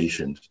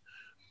organizations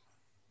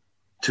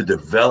to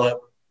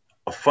develop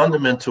a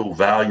fundamental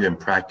value and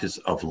practice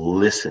of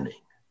listening,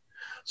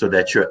 so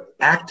that you're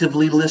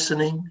actively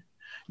listening,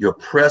 you're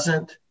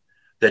present,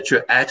 that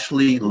you're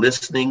actually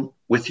listening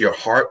with your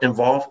heart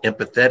involved,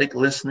 empathetic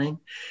listening.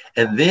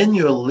 And then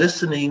you're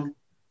listening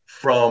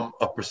from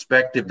a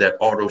perspective that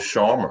Otto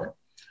Scharmer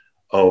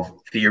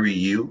of Theory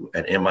U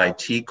at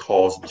MIT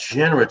calls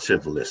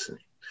generative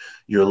listening.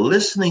 You're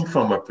listening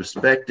from a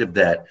perspective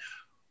that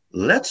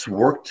let's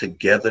work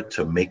together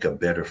to make a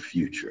better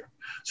future.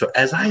 So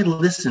as I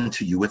listen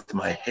to you with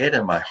my head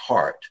and my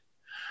heart,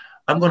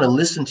 I'm going to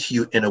listen to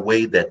you in a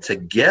way that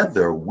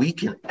together we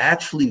can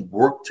actually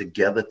work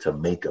together to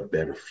make a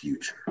better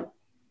future.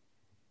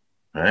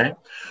 All right.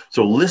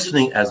 So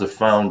listening as a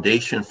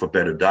foundation for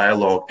better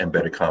dialogue and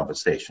better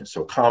conversation.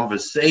 So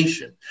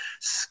conversation,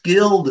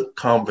 skilled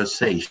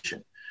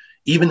conversation,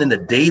 even in the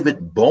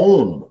David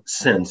Bohm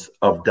sense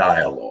of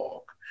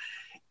dialogue,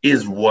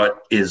 is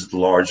what is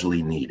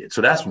largely needed.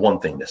 So that's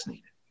one thing that's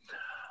needed.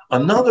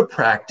 Another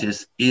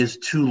practice is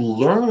to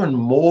learn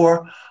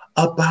more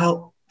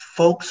about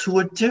folks who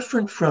are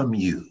different from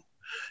you,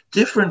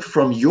 different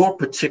from your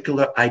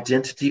particular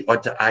identity or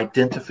the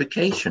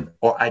identification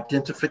or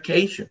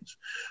identifications.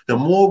 The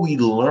more we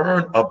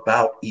learn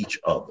about each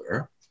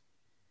other,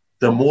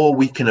 the more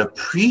we can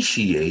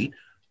appreciate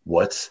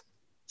what's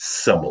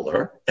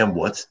similar and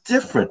what's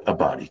different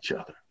about each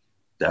other.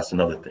 That's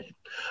another thing.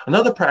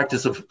 Another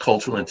practice of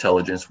cultural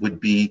intelligence would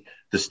be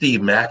the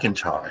Steve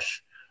McIntosh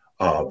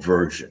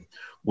version,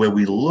 where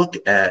we look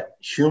at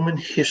human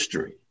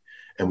history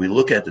and we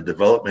look at the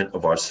development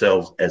of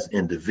ourselves as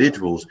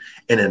individuals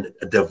in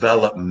a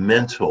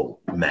developmental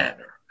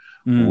manner,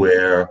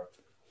 where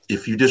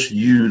if you just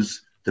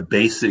use the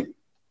basic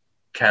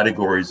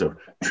categories of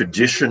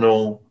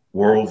traditional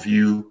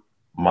worldview,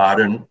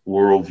 modern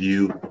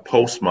worldview,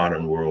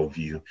 postmodern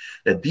worldview,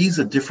 that these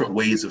are different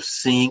ways of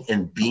seeing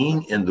and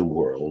being in the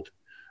world,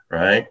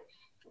 right?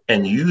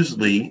 And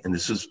usually, and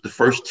this is the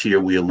first tier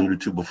we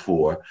alluded to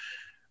before,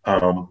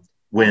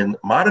 when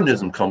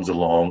modernism comes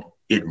along,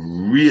 it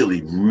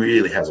really,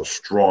 really has a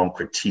strong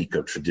critique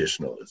of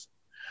traditionalism.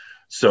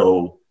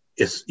 So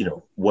it's,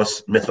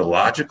 what's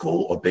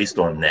mythological or based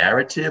on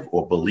narrative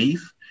or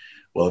belief.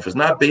 Well, if it's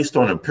not based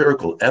on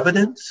empirical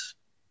evidence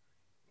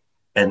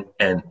and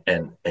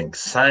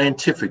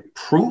scientific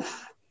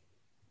proof,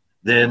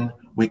 then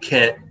we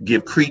can't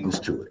give credence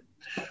to it,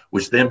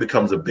 which then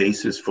becomes a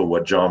basis for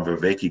what John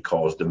Vervaeke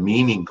calls the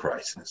meaning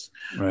crisis.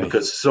 Right.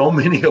 Because so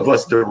many of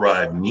us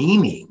derive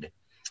meaning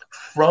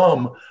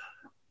from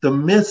the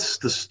myths,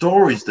 the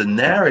stories, the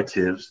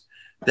narratives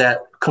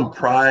that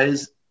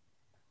comprise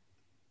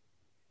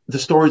the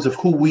stories of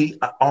who we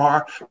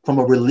are from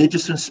a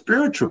religious and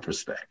spiritual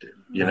perspective,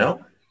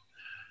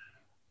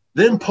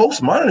 Then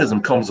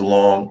postmodernism comes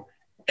along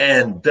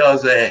and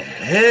does a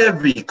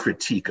heavy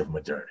critique of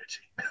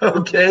modernity,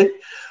 okay?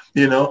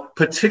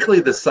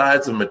 Particularly the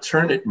sides of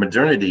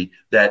modernity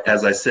that,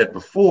 as I said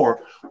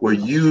before, were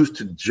used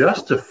to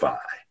justify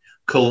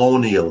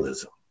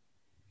colonialism,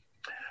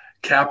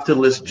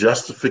 capitalist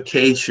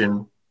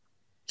justification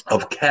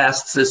of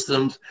caste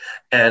systems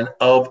and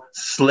of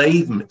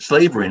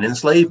slavery and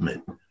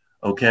enslavement,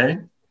 okay?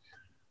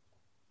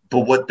 But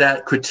what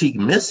that critique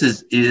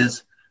misses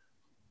is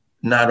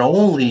not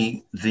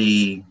only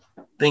the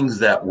things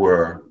that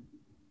were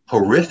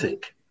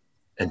horrific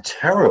and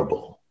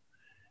terrible,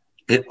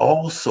 it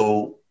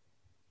also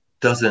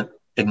doesn't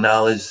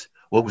acknowledge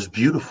what was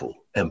beautiful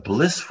and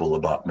blissful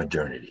about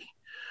modernity,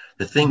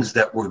 the things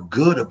that were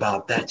good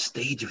about that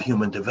stage of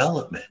human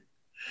development.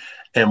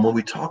 And when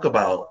we talk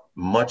about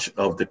much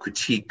of the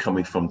critique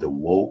coming from the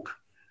woke,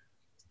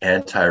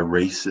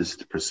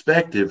 anti-racist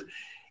perspective,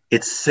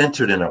 it's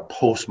centered in a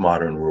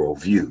postmodern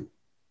worldview,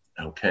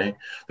 okay?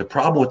 The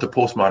problem with the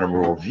postmodern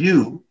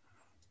worldview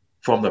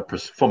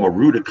from a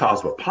rooted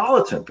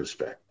cosmopolitan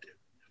perspective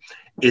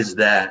is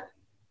that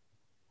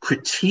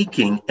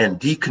critiquing and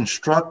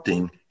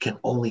deconstructing can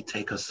only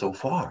take us so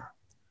far.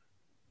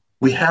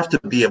 We have to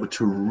be able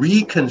to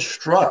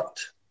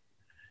reconstruct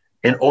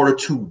in order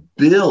to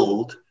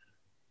build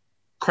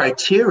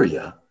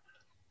criteria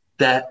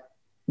that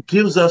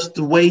gives us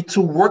the way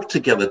to work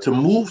together, to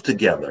move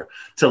together,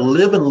 to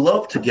live and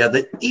love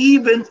together,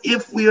 even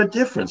if we are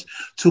different,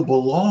 to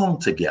belong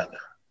together.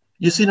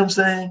 You see what I'm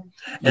saying?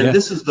 And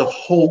This is the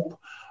hope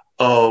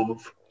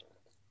of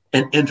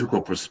an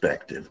integral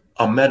perspective,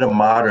 a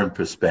meta-modern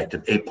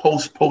perspective, a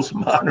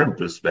postmodern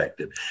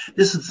perspective.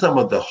 This is some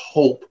of the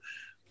hope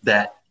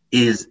that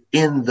is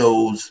in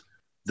those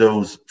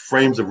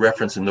frames of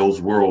reference and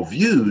those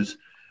worldviews,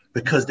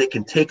 because they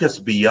can take us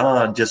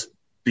beyond just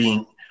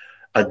being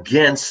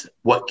against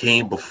what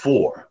came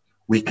before.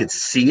 We could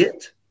see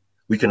it,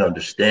 we can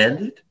understand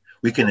it,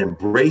 we can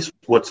embrace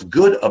what's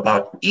good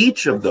about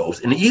each of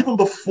those. And even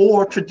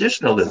before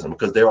traditionalism,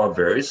 because there are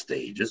various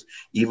stages,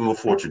 even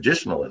before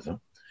traditionalism,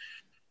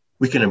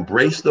 we can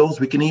embrace those.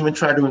 We can even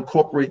try to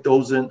incorporate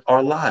those in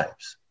our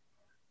lives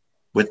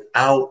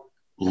without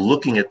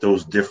looking at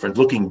those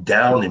looking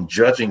down and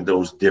judging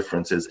those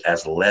differences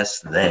as less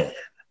than.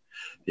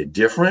 They're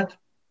different.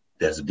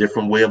 There's a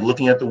different way of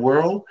looking at the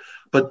world.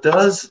 But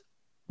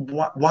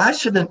why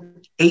should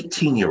an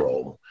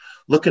 18-year-old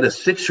look at a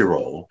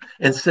 6-year-old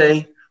and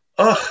say,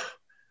 "Oh,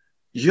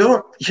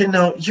 you're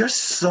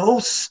so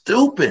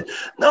stupid"?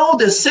 No,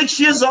 they're 6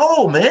 years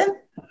old, man.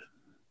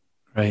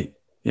 Right.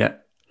 Yeah.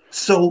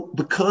 So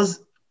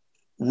because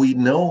we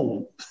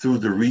know through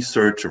the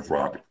research of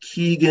Robert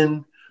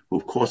Kegan, who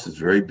of course is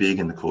very big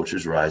in the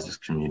Coaches Rises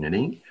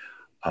community,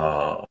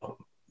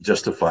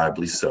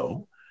 justifiably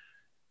so,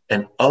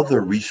 and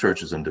other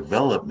researchers in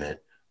development,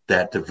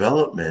 that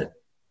development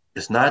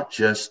is not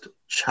just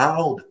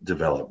child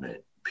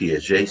development,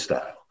 Piaget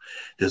style.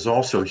 There's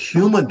also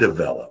human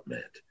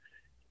development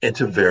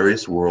into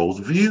various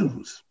world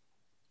views.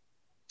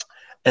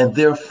 And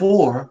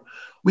therefore,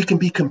 we can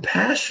be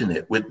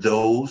compassionate with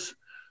those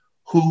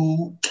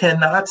who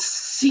cannot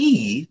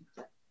see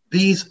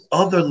these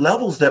other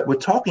levels that we're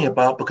talking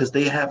about because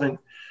they haven't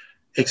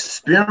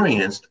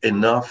experienced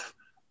enough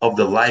of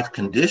the life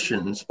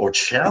conditions or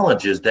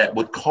challenges that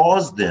would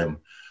cause them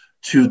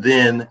to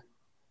then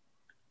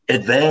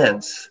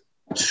advance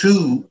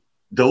to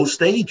those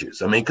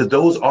stages. I mean, because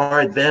those are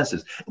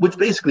advances, which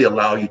basically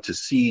allow you to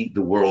see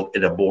the world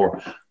in a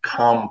more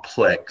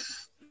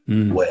complex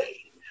way,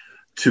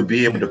 to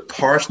be able to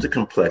parse the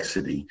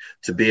complexity,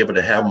 to be able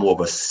to have more of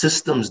a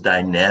systems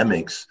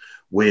dynamics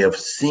way of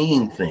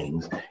seeing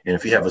things. And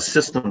if you have a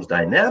systems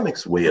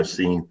dynamics way of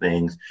seeing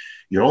things,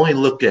 you only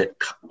look at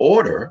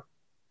order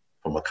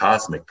from a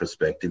cosmic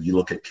perspective, you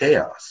look at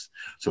chaos.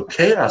 So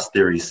chaos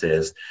theory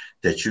says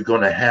that you're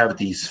going to have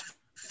these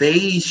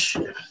phase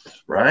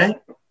shifts,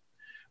 right?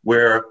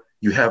 Where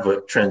you have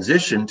a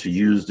transition, to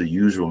use the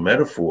usual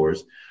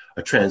metaphors,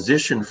 a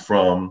transition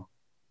from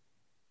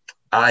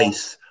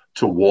ice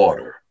to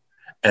water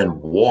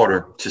and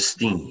water to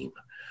steam.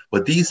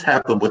 But these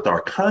happen with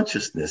our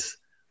consciousness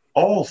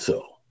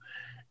also.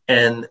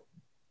 And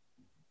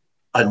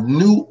a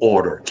new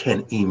order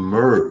can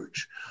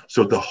emerge.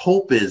 So the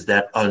hope is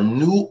that a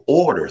new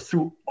order,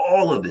 through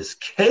all of this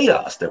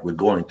chaos that we're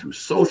going through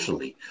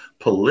socially,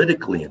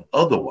 politically, and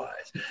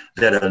otherwise,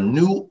 that a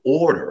new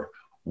order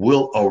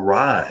will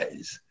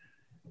arise.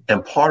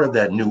 And part of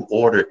that new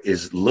order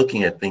is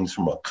looking at things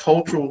from a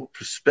cultural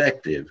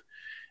perspective,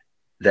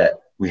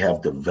 that we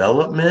have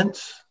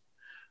development,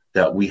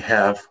 that we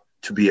have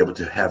to be able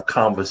to have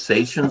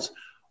conversations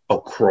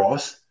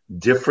across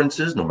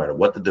differences, no matter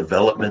what the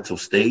developmental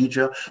stage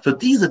are. So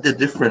these are the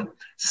different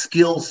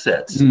skill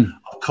sets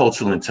of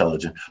cultural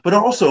intelligence. But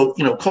also,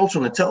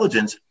 cultural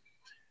intelligence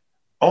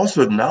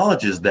also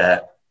acknowledges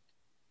that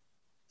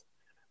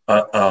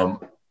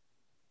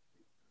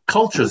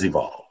cultures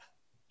evolve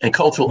and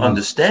cultural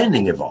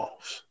understanding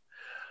evolves.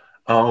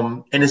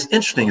 And it's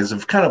interesting,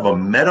 it's kind of a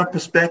meta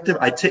perspective.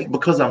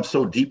 Because I'm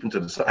so deep into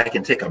this, I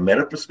can take a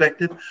meta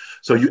perspective.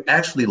 So you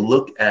actually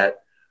look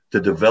at the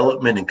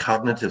development in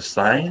cognitive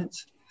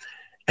science,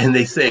 and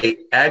they say,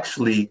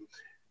 actually,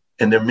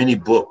 and there are many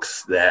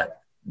books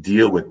that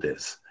deal with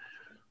this,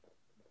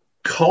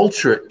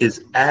 culture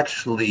is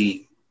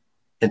actually,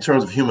 in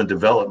terms of human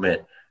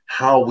development,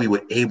 how we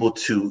were able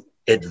to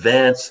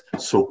advance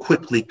so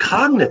quickly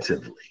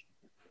cognitively.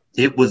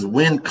 It was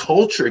when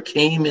culture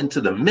came into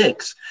the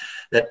mix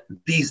that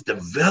these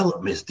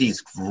developments,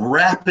 these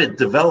rapid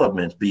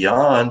developments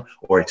beyond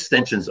or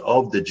extensions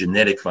of the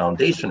genetic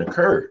foundation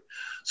occurred.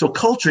 So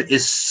culture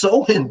is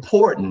so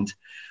important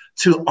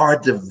to our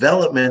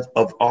development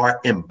of our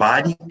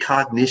embodied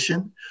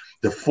cognition,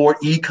 the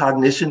 4E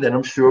cognition that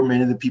I'm sure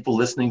many of the people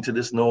listening to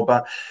this know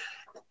about.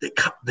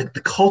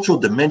 The cultural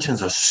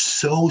dimensions are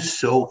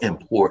so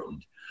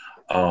important,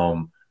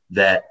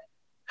 that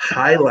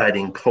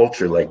highlighting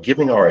culture, like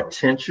giving our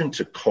attention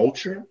to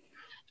culture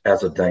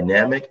as a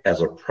dynamic,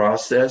 as a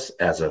process,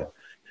 as a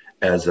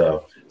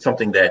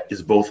something that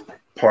is both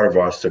part of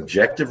our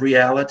subjective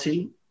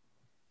reality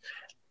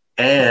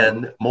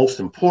and, most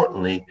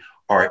importantly,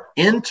 our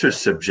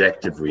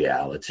intersubjective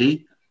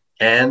reality,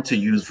 and, to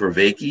use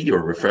Vervaeke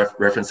or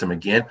reference him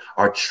again,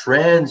 our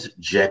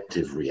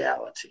transjective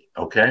reality.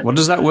 Okay. What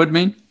does that word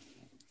mean?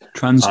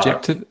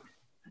 Transjective?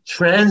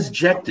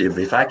 Transjective,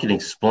 if I can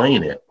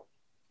explain it,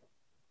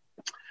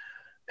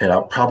 and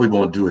I probably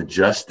won't do it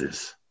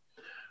justice,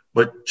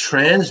 but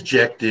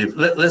transjective,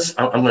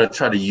 I'm going to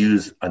try to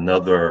use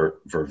another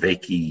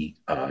Vervaeke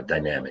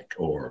dynamic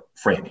or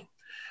framing,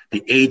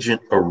 the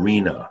agent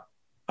arena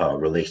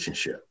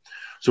relationship.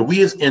 So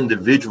we as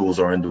individuals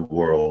are in the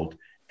world,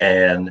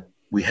 and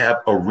we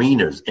have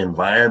arenas,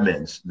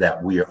 environments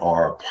that we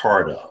are a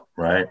part of,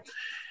 right?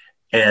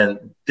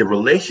 And the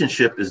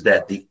relationship is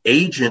that the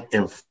agent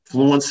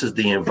influences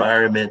the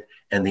environment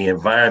and the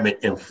environment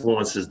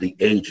influences the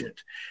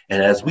agent.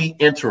 And as we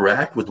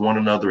interact with one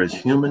another as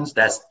humans,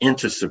 that's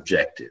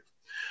intersubjective.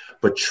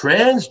 But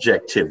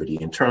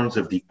transjectivity, in terms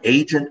of the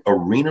agent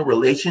arena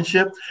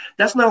relationship,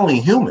 that's not only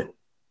human.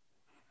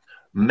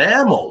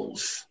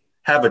 Mammals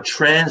have a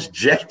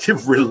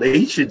transjective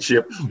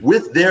relationship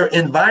with their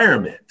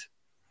environment.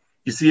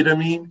 You see what I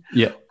mean?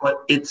 Yeah.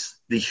 But it's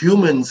the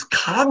human's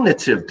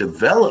cognitive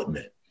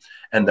development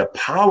and the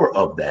power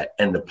of that,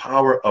 and the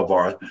power of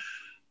our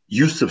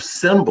use of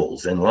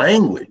symbols and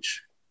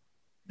language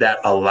that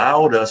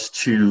allowed us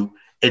to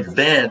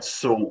advance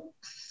so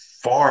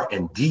far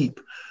and deep.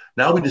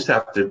 Now we just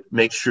have to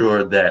make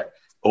sure that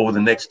over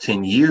the next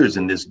 10 years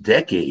in this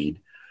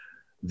decade,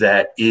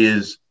 that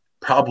is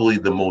probably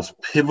the most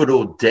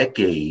pivotal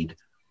decade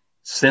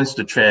since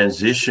the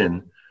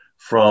transition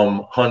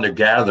from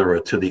hunter-gatherer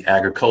to the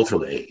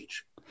agricultural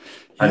age.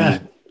 Yeah.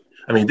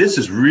 I mean, this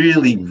is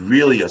really,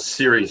 really a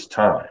serious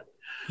time.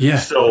 Yeah.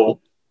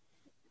 So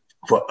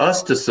for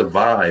us to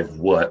survive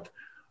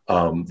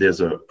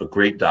there's a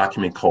great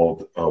document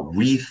called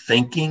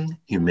Rethinking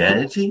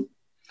Humanity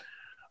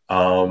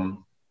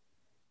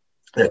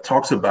that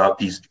talks about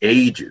these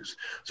ages.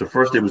 So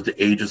first there was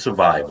the age of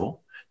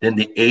survival, then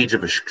the age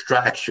of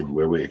extraction,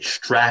 where we're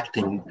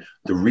extracting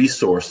the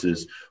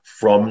resources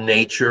from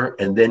nature,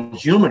 and then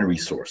human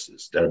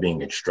resources that are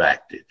being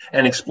extracted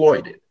and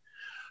exploited,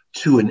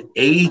 to an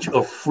age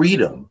of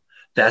freedom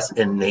that's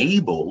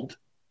enabled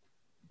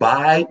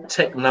by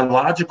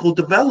technological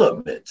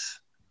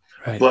developments.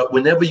 Right. But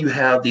whenever you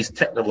have these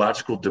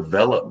technological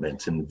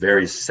developments in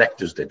various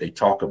sectors that they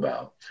talk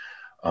about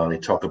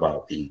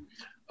the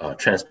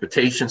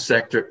transportation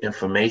sector,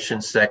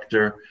 information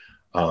sector,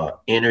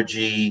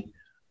 energy,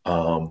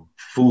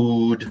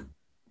 food,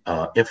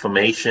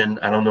 information.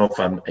 I don't know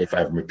if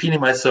I'm repeating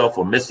myself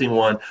or missing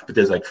one, but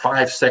there's like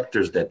 5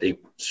 sectors that they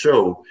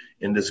show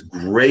in this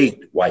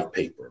great white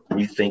paper,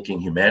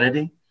 Rethinking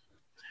Humanity.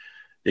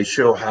 They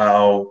show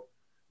how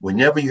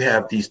whenever you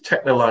have these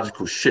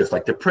technological shifts,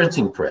 like the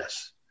printing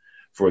press,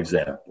 for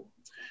example,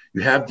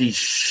 you have these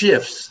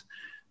shifts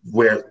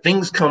where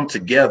things come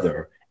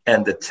together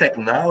and the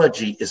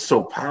technology is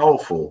so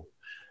powerful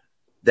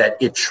that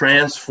it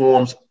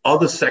transforms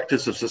other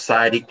sectors of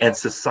society and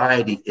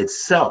society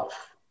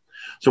itself.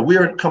 So we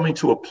are coming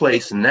to a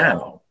place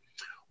now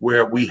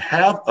where we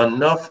have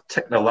enough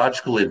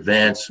technological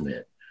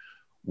advancement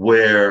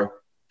where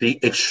the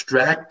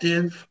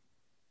extractive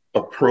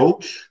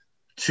approach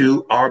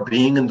to our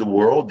being in the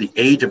world, the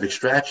age of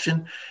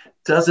extraction,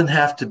 doesn't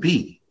have to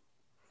be.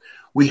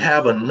 We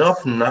have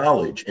enough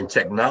knowledge and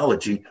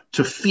technology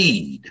to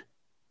feed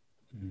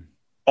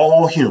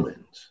all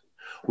humans.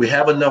 We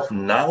have enough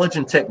knowledge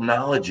and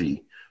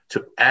technology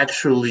to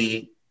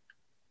actually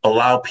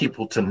allow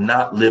people to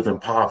not live in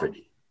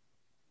poverty.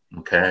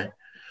 Okay.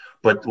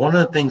 But one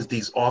of the things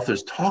these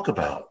authors talk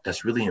about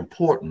that's really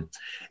important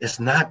is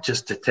not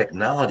just the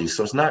technology.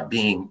 So it's not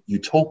being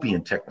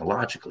utopian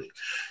technologically.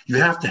 You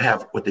have to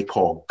have what they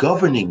call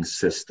governing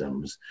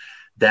systems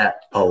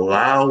that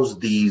allows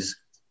these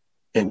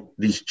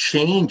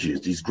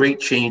changes, these great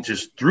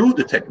changes through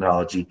the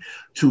technology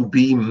to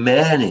be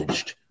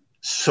managed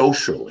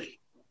socially.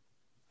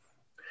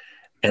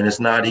 And it's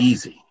not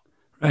easy.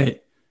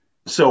 Right.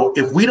 So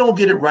if we don't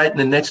get it right in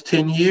the next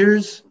 10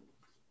 years,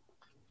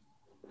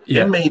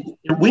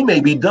 we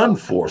may be done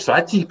for. So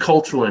I teach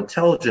cultural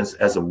intelligence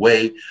as a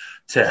way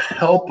to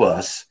help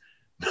us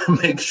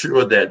make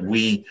sure that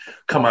we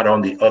come out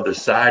on the other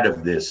side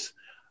of this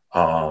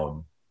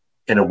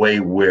in a way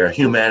where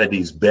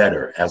humanity's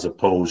better, as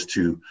opposed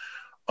to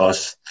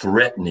us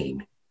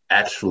threatening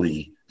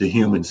actually the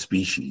human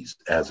species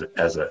as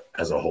a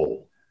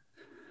whole.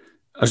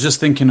 I was just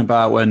thinking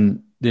about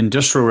when the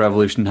Industrial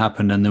Revolution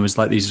happened, and there was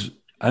like these,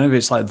 I don't know if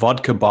it's like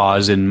vodka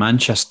bars in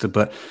Manchester,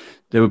 but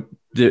the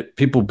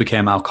people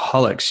became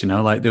alcoholics,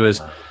 like there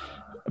was,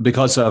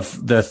 because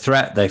of the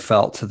threat they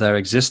felt to their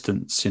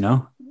existence,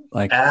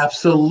 like.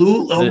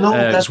 Absolutely. Oh, no,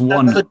 that's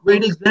a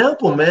great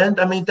example, man.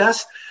 I mean,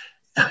 that's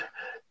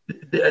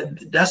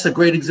a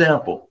great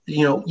example.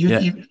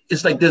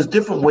 It's like there's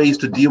different ways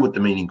to deal with the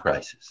meaning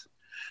crisis.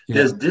 Yeah.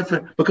 There's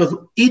different, because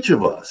each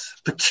of us,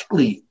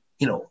 particularly,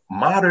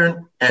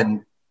 modern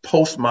and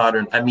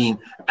postmodern,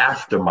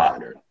 after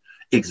modern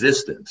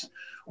existence,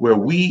 where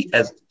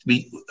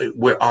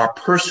where our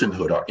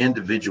personhood, our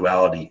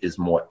individuality is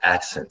more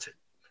accented.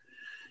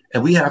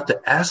 And we have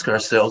to ask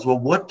ourselves, well,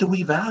 what do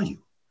we value?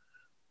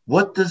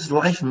 What does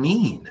life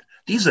mean?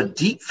 These are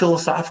deep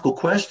philosophical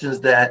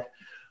questions that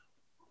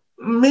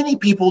many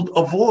people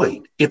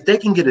avoid. If they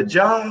can get a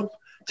job,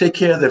 take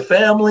care of their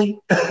family,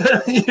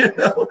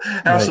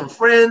 have some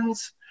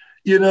friends,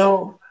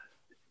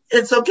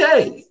 it's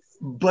okay.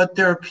 But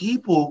there are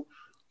people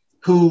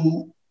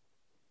who,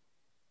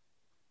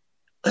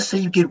 let's say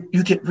you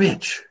get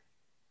rich,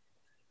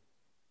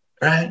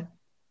 right?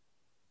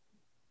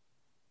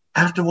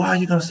 After a while,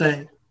 you're going to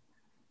say,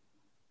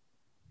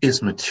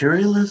 is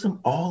materialism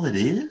all it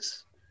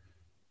is?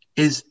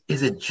 Is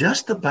it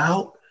just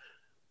about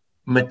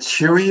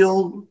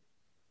material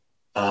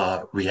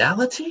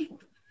reality?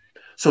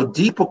 So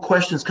deeper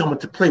questions come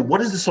into play. What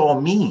does this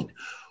all mean?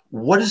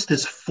 What is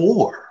this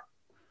for?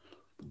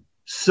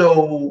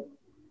 So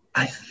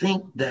I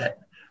think that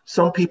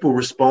some people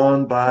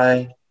respond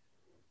by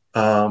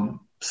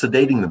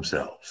sedating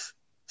themselves,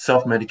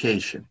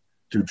 self-medication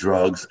through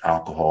drugs,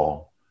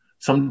 alcohol.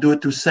 Some do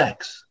it through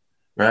sex,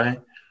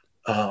 right?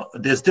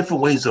 There's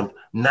different ways of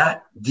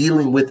not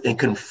dealing with and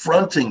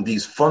confronting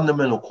these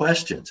fundamental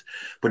questions.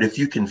 But if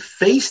you can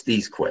face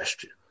these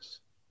questions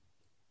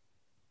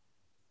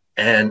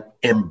and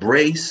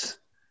embrace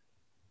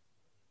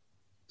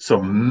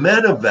some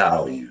meta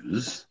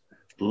values,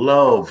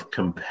 love,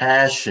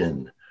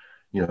 compassion,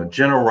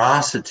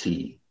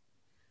 generosity,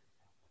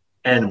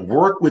 and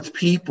work with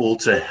people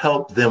to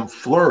help them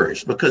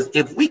flourish. Because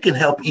if we can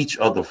help each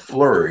other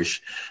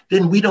flourish,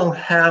 then we don't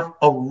have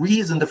a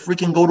reason to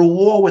freaking go to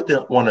war with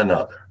one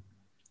another.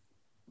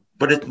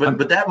 But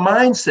that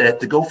mindset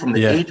to go from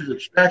the age of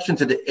extraction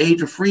to the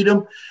age of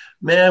freedom,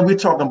 man, we're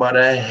talking about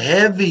a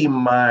heavy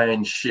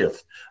mind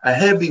shift, a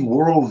heavy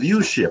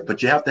worldview shift.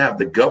 But you have to have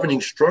the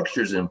governing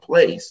structures in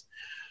place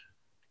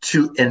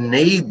to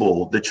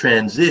enable the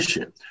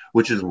transition,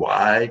 which is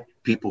why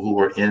people who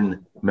are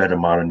in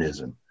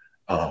metamodernism,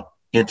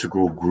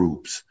 integral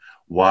groups,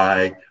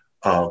 why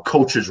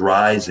coaches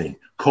rising,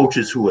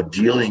 coaches who are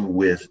dealing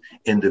with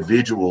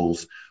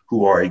individuals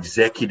who are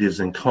executives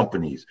in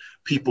companies,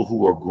 people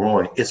who are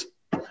growing. It's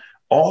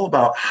all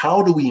about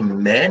how do we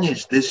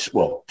manage this?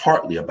 Well,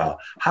 partly about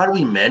how do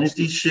we manage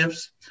these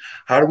shifts?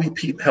 How do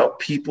we help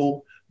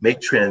people make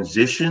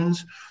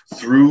transitions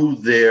through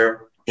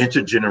their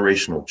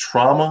intergenerational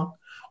trauma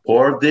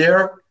or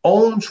their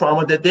own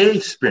trauma that they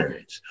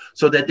experience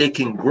so that they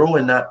can grow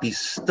and not be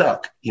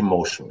stuck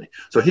emotionally.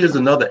 So here's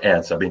another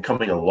answer. I've been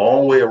coming a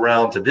long way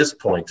around to this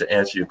point to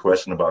answer your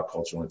question about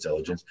cultural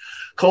intelligence.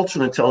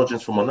 Cultural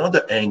intelligence from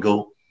another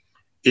angle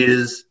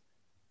is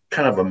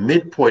kind of a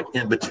midpoint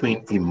in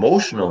between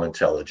emotional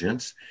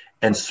intelligence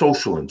and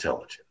social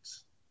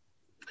intelligence.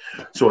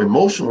 So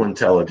emotional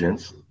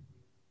intelligence,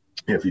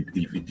 if you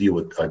deal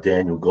with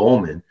Daniel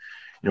Goleman,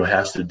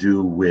 has to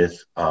do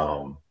with,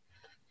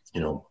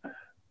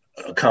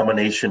 a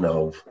combination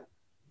of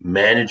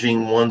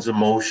managing one's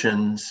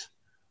emotions,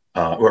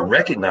 or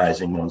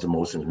recognizing one's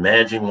emotions,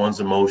 managing one's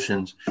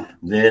emotions,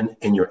 then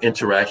in your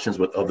interactions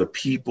with other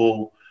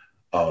people,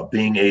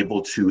 being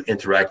able to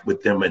interact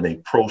with them in a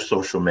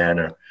pro-social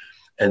manner.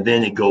 And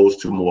then it goes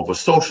to more of a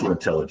social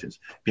intelligence,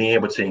 being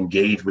able to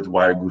engage with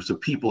wider groups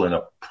of people in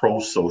a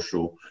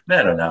pro-social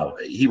manner. Now,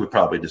 he would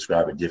probably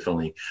describe it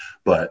differently,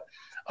 but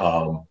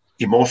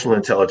emotional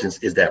intelligence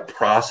is that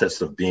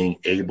process of being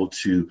able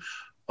to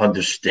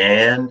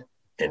understand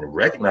and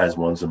recognize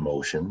one's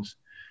emotions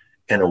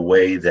in a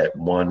way that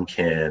one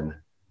can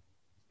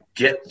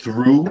get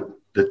through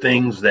the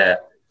things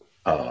that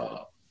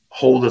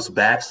hold us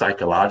back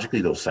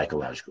psychologically, those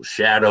psychological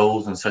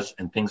shadows and such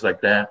and things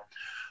like that,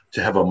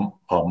 to have a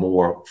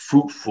more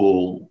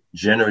fruitful,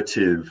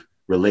 generative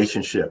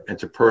relationship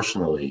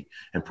interpersonally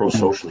and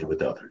pro-socially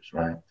with others,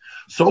 right?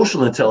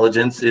 Social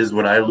intelligence is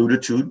what I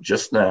alluded to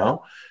just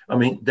now. I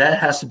mean, that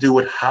has to do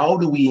with how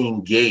do we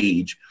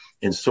engage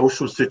in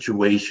social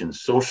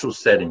situations, social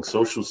settings,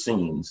 social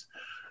scenes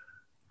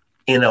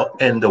in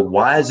the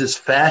wisest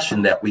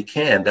fashion that we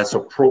can, that's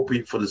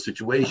appropriate for the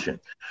situation.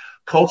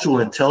 Cultural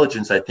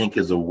intelligence, I think,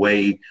 is a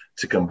way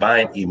to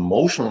combine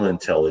emotional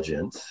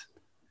intelligence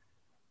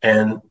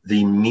and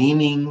the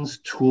meanings,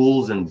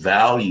 tools, and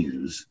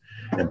values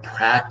and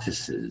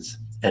practices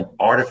and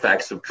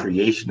artifacts of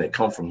creation that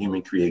come from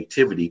human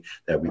creativity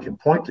that we can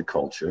point to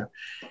culture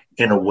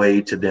in a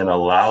way to then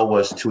allow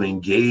us to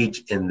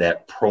engage in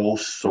that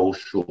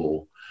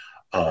pro-social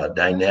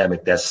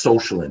dynamic, that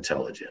social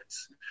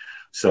intelligence.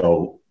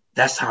 So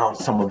that's how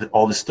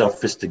all this stuff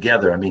fits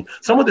together. I mean,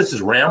 some of this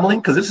is rambling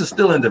because this is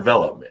still in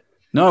development.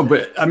 No,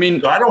 but I mean,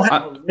 so I don't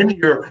have a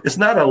linear, it's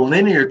not a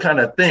linear kind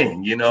of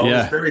thing,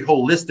 It's very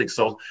holistic.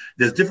 So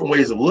there's different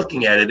ways of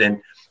looking at it.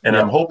 And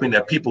I'm hoping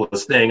that people are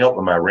staying up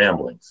with my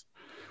ramblings.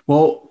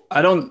 Well,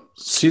 I don't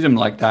see them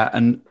like that.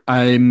 And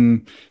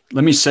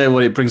let me say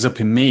what it brings up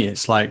in me.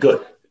 It's like,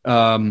 good.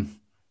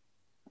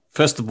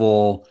 First of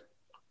all,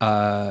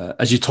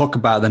 as you talk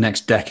about the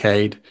next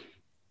decade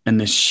and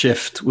this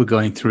shift we're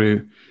going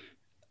through,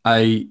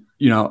 and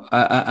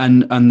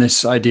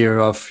this idea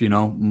of,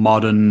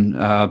 modern,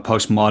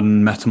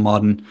 postmodern,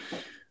 metamodern,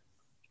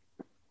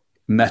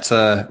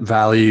 meta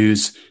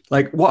values,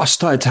 like what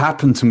started to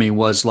happen to me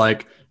was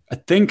like, I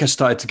think I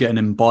started to get an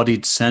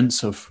embodied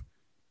sense of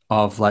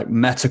like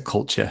meta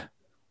culture.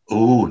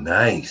 Oh,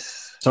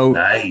 nice. So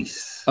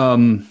nice.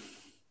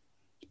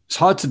 It's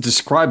hard to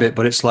describe it,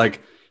 but it's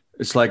like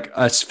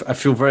I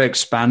feel very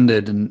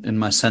expanded in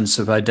my sense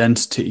of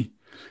identity,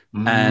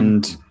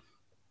 and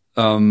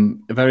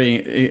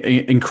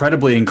very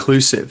incredibly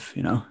inclusive,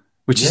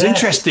 which is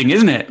interesting,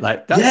 isn't it?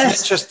 Like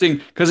that's interesting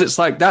because it's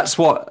like that's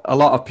what a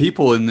lot of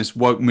people in this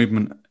woke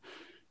movement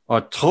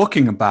are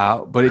talking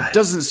about, but it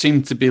doesn't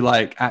seem to be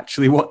like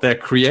actually what they're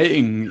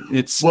creating.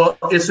 It's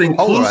inclusive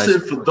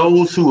polarized for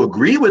those who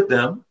agree with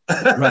them.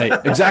 Right,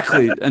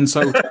 exactly. And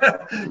so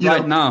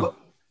now,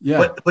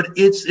 but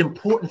it's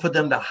important for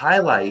them to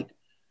highlight,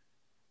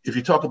 if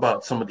you talk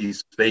about some of these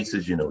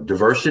spaces,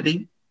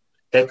 diversity,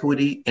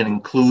 equity, and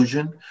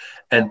inclusion,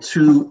 and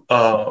two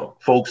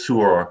folks who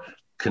are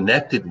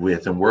connected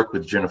with and work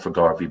with Jennifer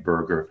Garvey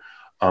Berger,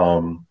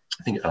 I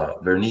think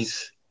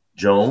Vernice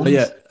Jones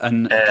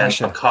and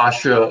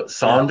Akasha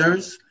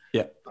Saunders.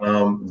 Yeah.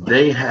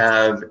 They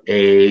have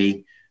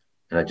and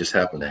I just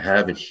happen to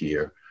have it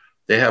here,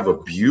 they have a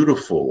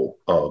beautiful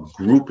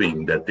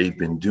grouping that they've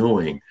been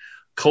doing,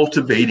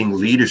 cultivating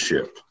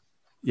leadership.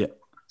 Yeah.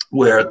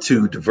 Where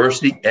to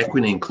diversity,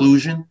 equity,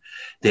 inclusion,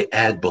 they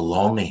add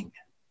belonging.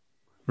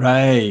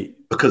 Right.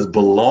 Because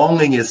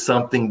belonging is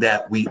something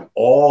that we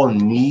all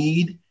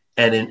need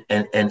and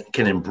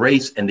can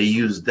embrace. And they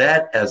use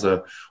that as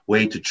a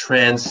way to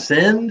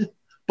transcend,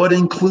 but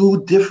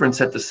include difference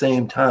at the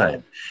same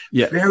time.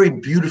 Yeah. Very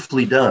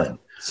beautifully done.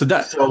 So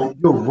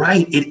you're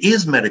right. It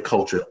is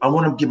metaculture. I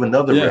want to give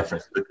another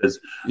reference because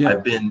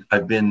I've been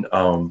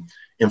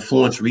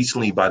influenced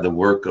recently by the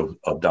work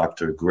of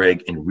Dr.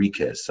 Greg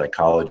Enriquez,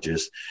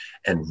 psychologist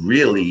and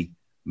really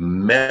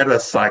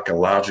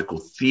meta-psychological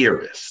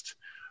theorist,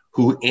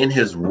 who in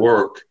his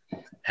work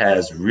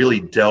has really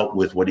dealt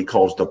with what he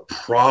calls the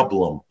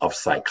problem of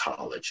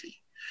psychology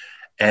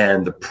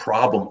and the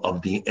problem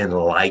of the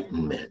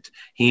Enlightenment.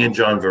 He and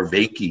John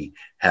Vervaeke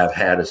have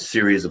had a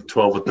series of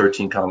 12 or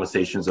 13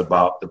 conversations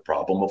about the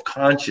problem of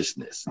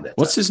consciousness.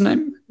 What's his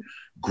name?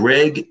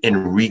 Greg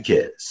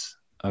Enriquez.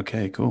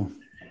 Okay, cool.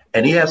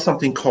 And he has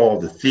something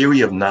called the theory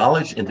of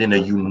knowledge and then a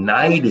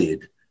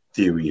united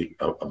theory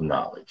of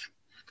knowledge.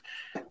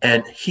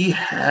 And he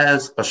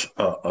has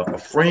a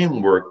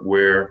framework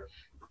where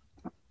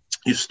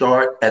you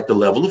start at the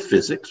level of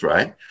physics,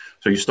 right?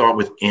 So you start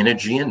with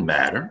energy and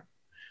matter.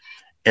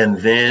 And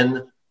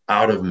then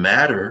out of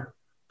matter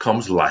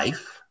comes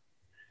life.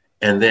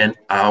 And then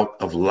out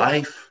of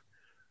life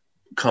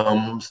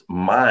comes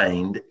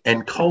mind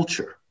and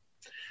culture.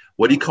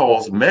 What he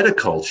calls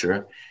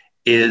metaculture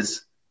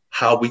is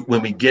how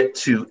when we get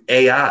to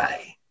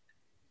AI,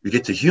 we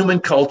get to human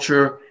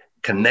culture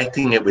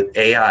connecting it with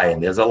AI,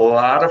 and there's a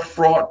lot of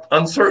fraud,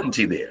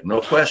 uncertainty there,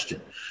 no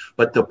question.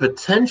 But the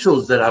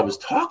potentials that I was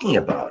talking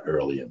about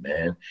earlier,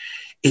 man,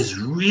 is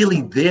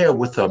really there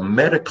with a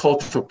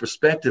metacultural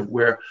perspective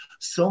where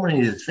so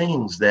many of the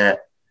things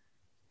that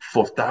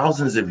for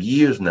thousands of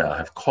years now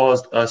have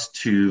caused us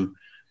to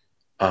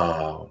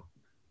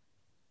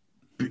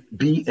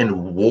be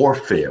in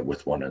warfare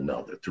with one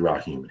another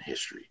throughout human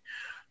history,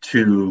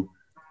 to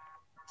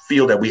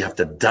feel that we have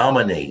to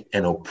dominate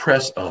and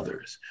oppress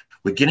others.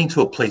 We're getting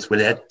to a place where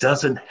that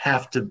doesn't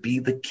have to be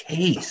the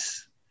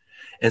case.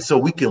 And so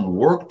we can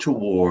work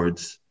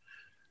towards,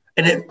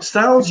 and it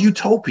sounds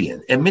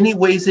utopian. In many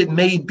ways, it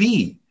may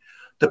be.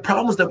 The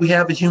problems that we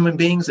have as human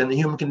beings and the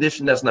human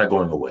condition, that's not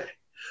going away.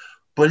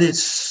 But it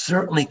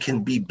certainly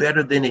can be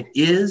better than it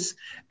is.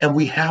 And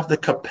we have the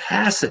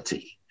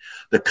capacity,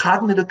 the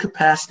cognitive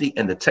capacity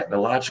and the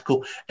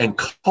technological and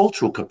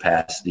cultural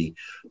capacity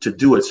to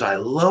do it. So I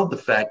love the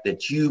fact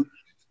that you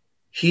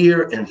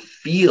hear and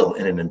feel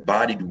in an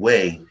embodied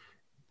way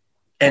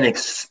an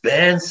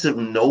expansive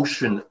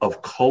notion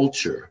of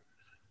culture,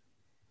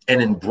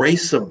 an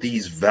embrace of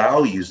these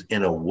values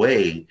in a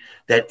way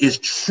that is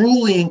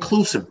truly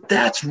inclusive.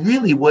 That's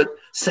really what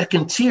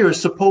second tier is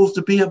supposed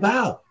to be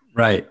about.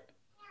 Right.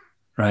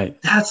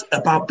 That's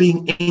about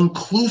being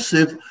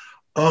inclusive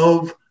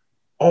of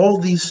all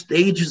these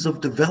stages of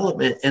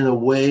development in a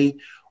way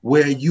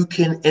where you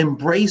can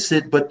embrace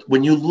it. But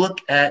when you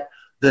look at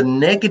the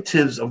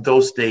negatives of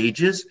those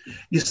stages,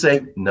 you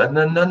say,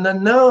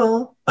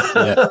 no.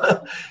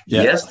 Yeah.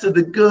 Yes to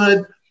the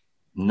good,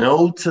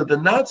 no to the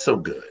not so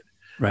good,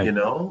 right.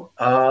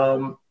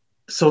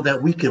 So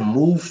that we can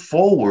move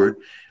forward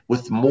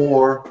with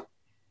more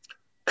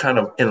kind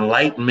of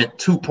enlightenment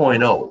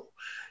 2.0.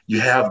 You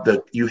have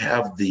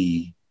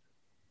the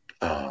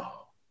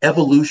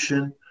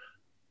evolution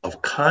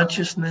of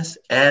consciousness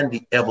and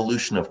the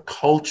evolution of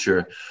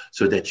culture,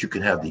 so that you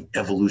can have the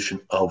evolution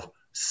of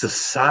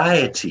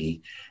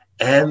society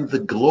and the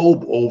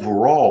globe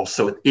overall.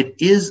 So it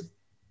is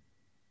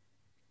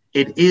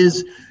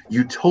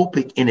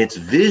utopic in its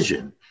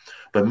vision,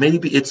 but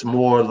maybe it's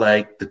more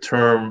like the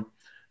term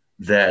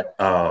that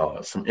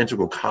some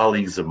integral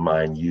colleagues of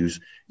mine use,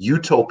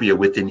 utopia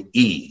with an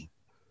E.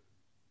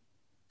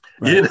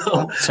 Right.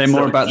 Say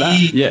more about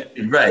that. Yeah.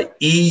 Right.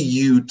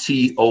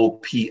 EUTOPIA.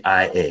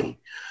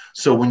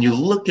 So when you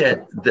look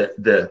at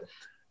the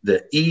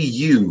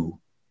EU,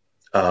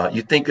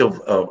 you think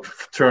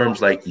of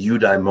terms like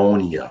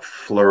eudaimonia,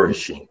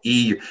 flourishing,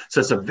 EU. So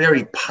it's a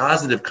very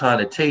positive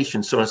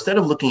connotation. So instead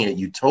of looking at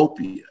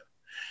utopia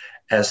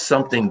as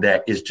something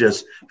that is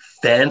just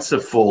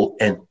fanciful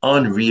and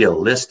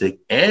unrealistic,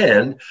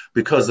 and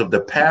because of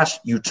the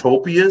past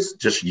utopias,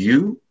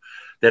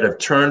 that have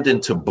turned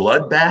into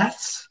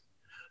bloodbaths,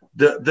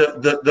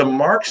 the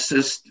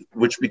Marxist,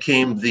 which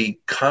became the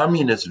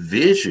communist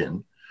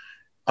vision,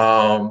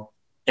 and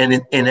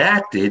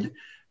enacted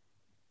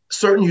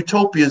certain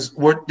utopias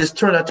this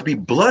turned out to be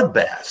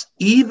bloodbaths,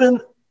 even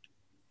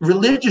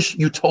religious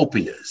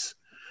utopias.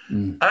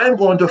 I'm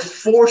going to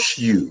force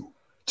you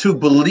to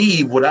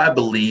believe what I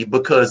believe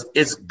because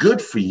it's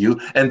good for you,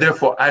 and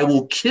therefore I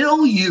will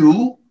kill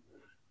you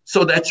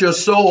so that your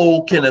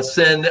soul can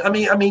ascend. I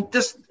mean,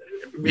 this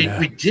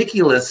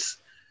ridiculous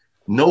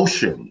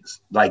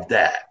notions like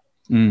that.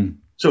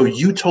 So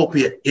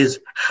utopia is,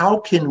 how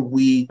can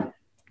we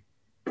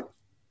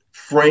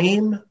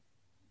frame,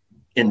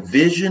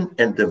 envision,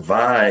 and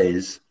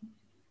devise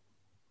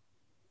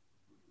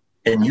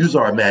and use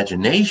our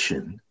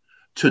imagination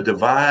to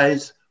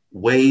devise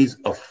ways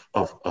of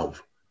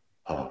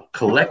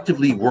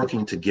collectively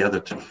working together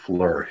to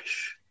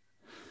flourish,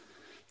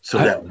 so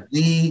that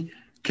we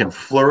can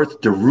flourish,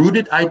 the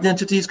rooted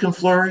identities can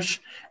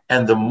flourish,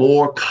 and the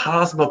more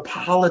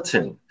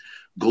cosmopolitan,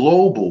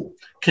 global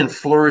can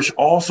flourish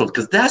also,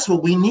 because that's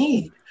what we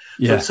need.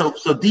 Yeah. So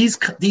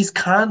these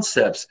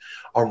concepts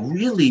are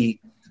really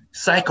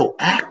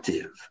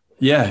psychoactive.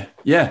 Yeah.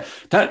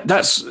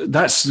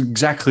 That's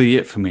exactly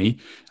it for me.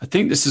 I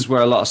think this is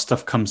where a lot of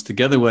stuff comes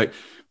together, where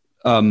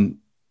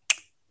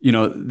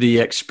the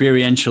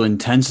experiential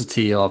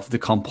intensity of the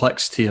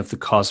complexity of the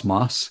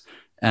cosmos,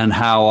 and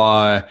how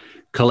our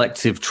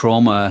collective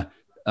trauma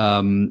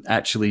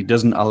actually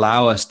doesn't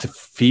allow us to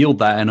feel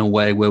that in a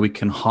way where we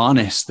can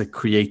harness the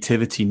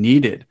creativity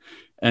needed.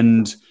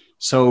 And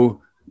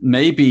so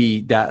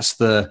maybe that's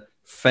the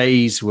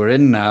phase we're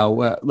in now,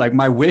 where, like,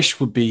 my wish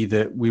would be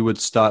that we would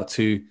start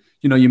to,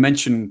 you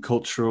mentioned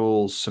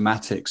cultural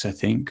somatics, I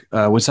think.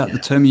 Was that the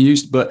term you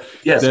used? But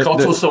yes,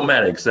 cultural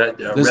somatics. That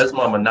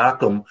Resmaa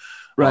Menakem,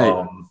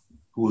 right,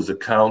 who was a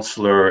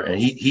counselor and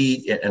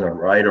he and a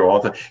writer,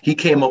 author, he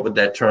came up with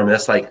that term.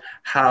 That's like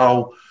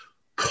how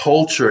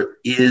culture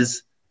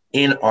is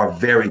in our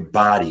very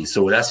body.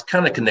 So that's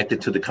kind of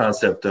connected to the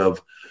concept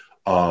of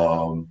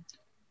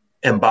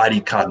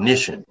embodied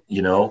cognition,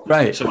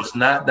 Right. So it's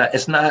not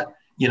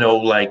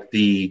like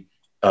the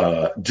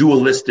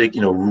dualistic,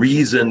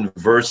 reason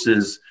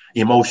versus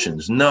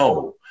emotions.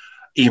 No,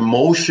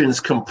 emotions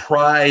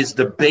comprise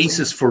the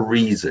basis for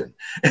reason.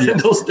 And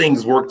those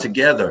things work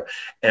together.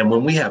 And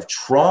when we have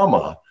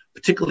trauma,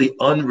 particularly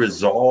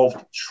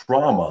unresolved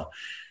trauma,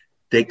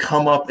 they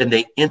come up and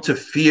they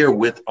interfere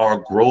with our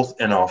growth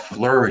and our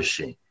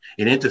flourishing.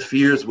 It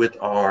interferes with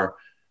our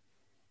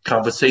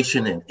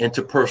conversation and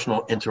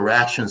interpersonal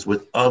interactions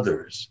with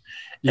others.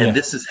 And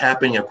this is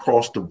happening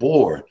across the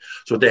board.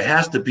 So there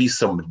has to be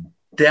some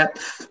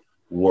depth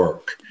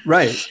work,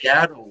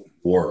 shadow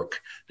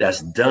work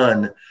that's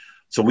done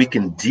so we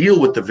can deal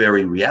with the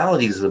very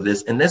realities of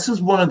this. And this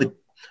is one of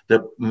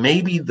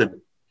the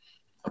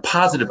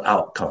positive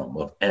outcome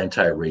of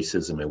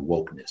anti-racism and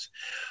wokeness,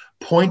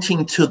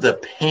 pointing to the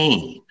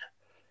pain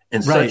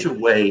in such a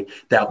way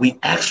that we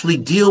actually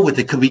deal with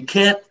it, because we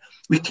can't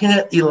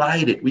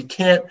elide it. We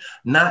can't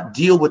not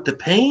deal with the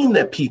pain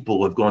that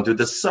people have gone through,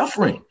 the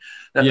suffering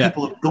that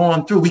people have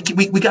gone through. We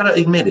got to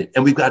admit it,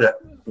 and we've got to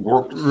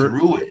work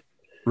through it.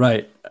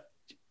 Right.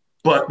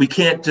 But we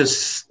can't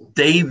just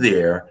stay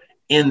there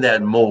in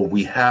that mode.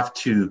 We have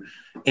to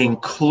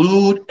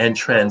include and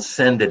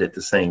transcend it at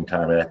the same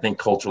time. And I think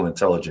cultural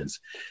intelligence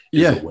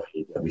is a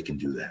way that we can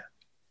do that.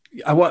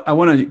 I want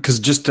to, because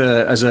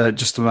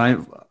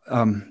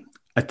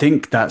I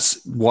think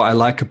that's what I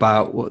like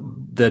about what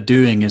they're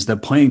doing is they're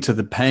pointing to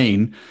the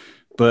pain,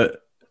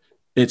 but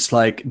it's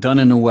like done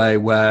in a way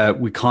where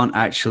we can't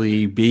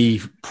actually be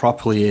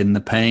properly in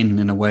the pain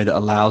in a way that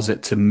allows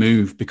it to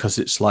move, because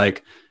it's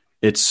like,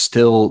 it's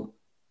still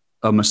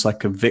almost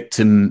like a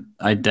victim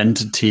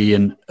identity.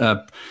 And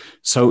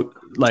so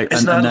like,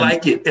 it's not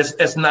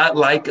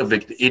like a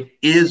victim. It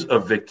is a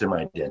victim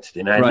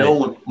identity. And I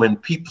know when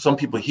some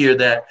people hear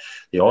that,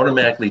 they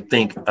automatically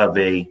think of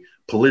a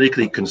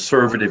politically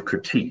conservative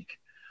critique.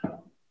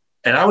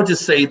 And I would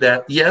just say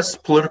that, yes,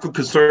 political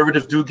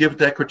conservatives do give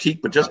that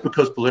critique, but just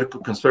because political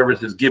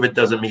conservatives give it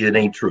doesn't mean it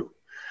ain't true.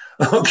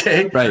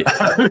 Okay? Right.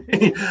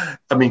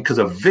 I mean, because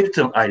a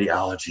victim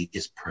ideology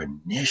is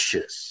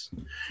pernicious.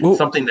 Well,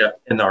 something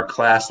that in our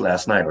class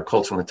last night, our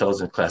cultural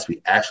intelligence class,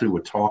 we actually were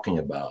talking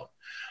about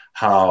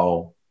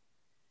how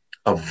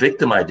a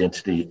victim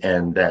identity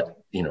and that,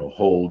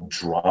 whole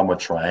drama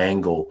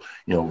triangle,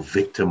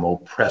 victim,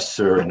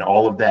 oppressor, and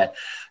all of that,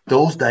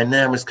 those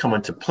dynamics come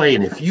into play.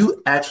 And if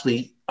you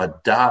actually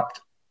adopt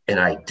an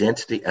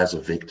identity as a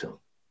victim,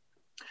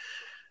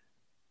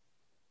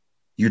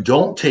 you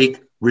don't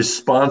take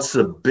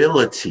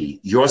responsibility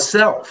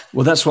yourself.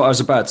 Well, that's what I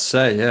was about to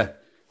say. Yeah.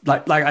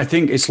 Like I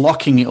think it's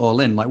locking it all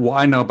in. Like what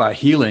I know about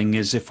healing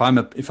is if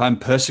I'm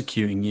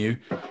persecuting you,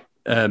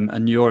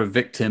 and you're a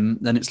victim,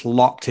 then it's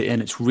locked it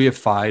in, it's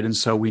reified. And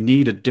so we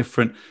need a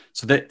different,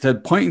 so they're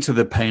pointing to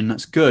the pain,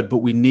 that's good, but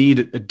we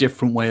need a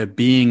different way of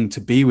being to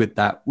be with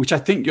that, which I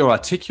think you're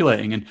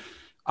articulating. And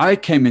I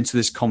came into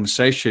this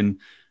conversation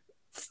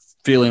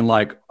feeling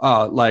like,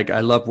 I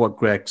love what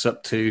Greg's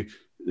up to.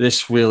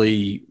 This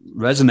really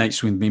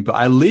resonates with me, but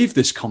I leave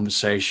this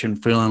conversation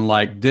feeling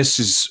like this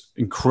is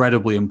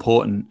incredibly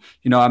important.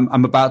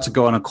 I'm about to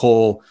go on a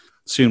call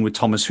soon with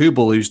Thomas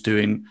Hubel, who's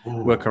doing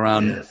work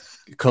around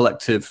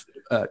collective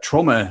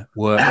trauma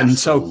work.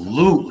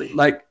 Absolutely. And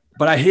so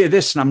but I hear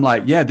this and I'm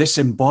like, this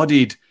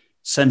embodied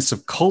sense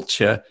of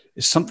culture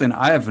is something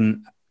I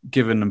haven't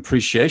given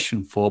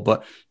appreciation for,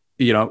 but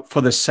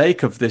for the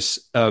sake of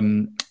this,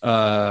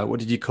 what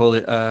did you call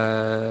it?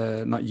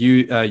 Not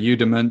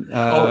Eudaimon.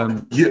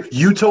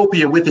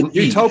 Utopia with an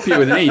E. Utopia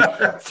with an E.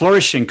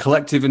 Flourishing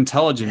collective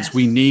intelligence.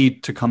 We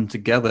need to come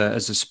together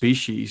as a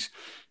species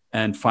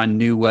and find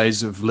new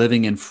ways of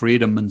living in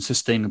freedom and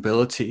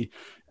sustainability.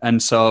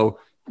 And so,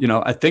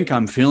 I think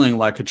I'm feeling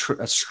like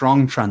a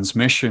strong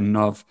transmission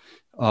of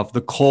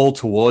the call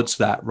towards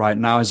that right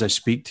now as I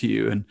speak to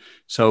you. And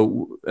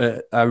so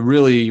I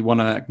really want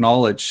to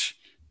acknowledge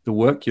the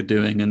work you're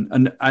doing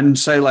and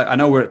say, I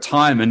know we're at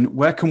time, and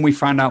where can we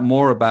find out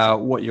more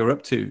about what you're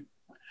up to?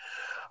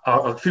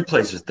 A few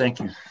places. Thank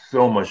you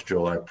so much,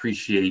 Joel. I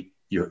appreciate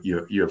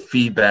your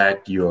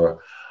feedback,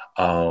 your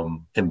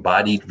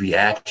embodied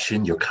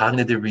reaction, your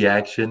cognitive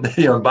reaction,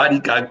 your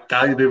embodied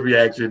cognitive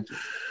reaction.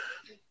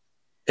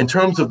 In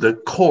terms of the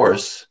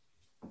course,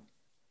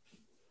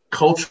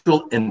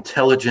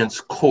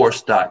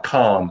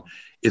 culturalintelligencecourse.com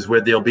is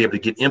where they'll be able to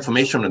get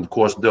information on the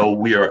course, though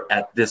we are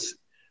at this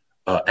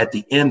at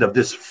the end of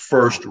this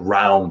first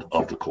round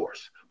of the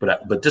course,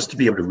 but just to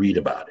be able to read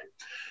about it,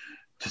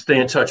 to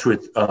stay in touch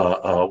with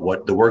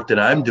what the work that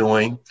I'm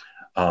doing,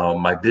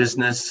 my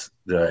business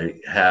that I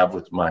have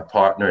with my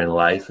partner in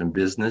life and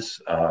business,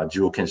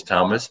 Jewel Kinch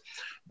Thomas,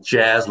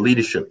 Jazz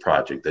Leadership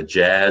Project,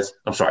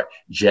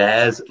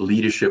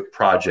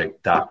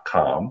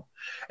 jazzleadershipproject.com.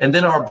 And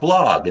then our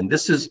blog, and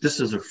this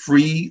is a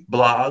free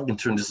blog in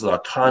terms, this is our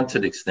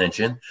content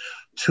extension,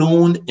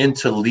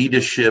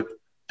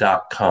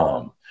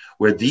 tuneintoleadership.com,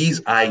 where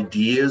these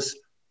ideas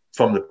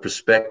from the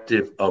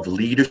perspective of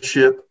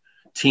leadership,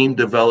 team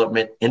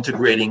development,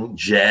 integrating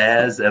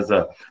jazz as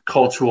a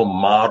cultural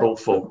model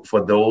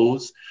for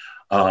those,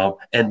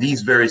 and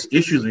these various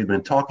issues we've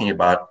been talking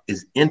about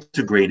is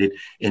integrated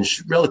in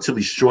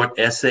relatively short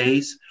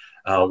essays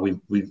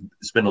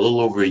It's been a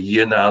little over a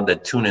year now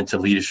that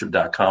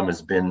tuneintoleadership.com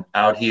has been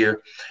out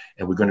here,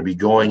 and we're going to be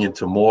going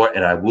into more.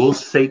 And I will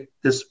say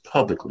this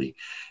publicly: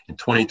 in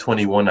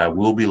 2021, I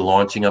will be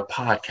launching a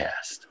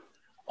podcast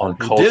on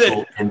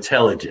cultural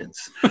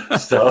intelligence.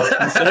 So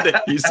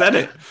you said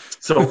it.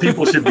 So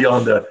people should be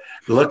on the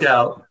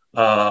lookout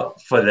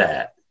for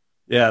that.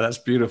 Yeah, that's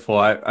beautiful.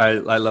 I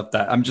love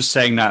that. I'm just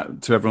saying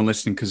that to everyone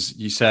listening because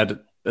you said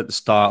at the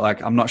start,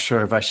 like, I'm not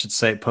sure if I should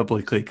say it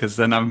publicly because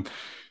then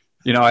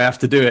I have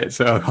to do it.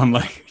 So I'm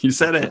like, you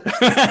said it.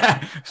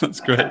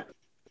 That's great.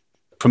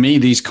 For me,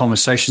 these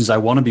conversations, I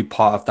want to be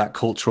part of that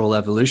cultural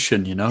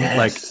evolution, Yes.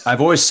 Like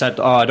I've always said,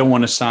 I don't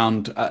want to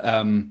sound,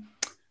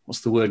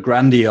 what's the word,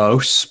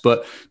 grandiose,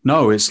 but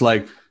no, it's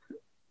like,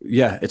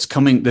 yeah, it's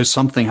coming. There's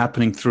something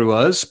happening through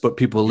us, but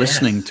people are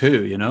listening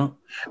too,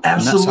 Absolutely.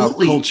 And that's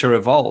how culture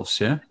evolves.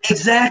 Yeah,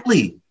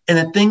 exactly. And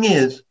the thing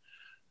is,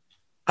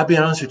 I'll be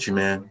honest with you,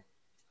 man.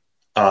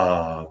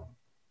 And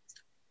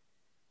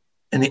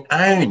the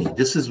irony,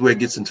 this is where it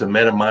gets into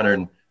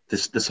meta-modern,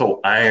 this whole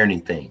irony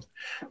thing.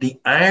 The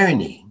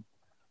irony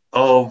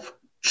of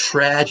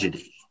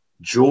tragedy,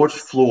 George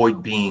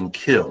Floyd being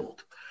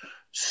killed,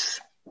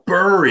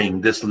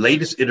 spurring this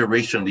latest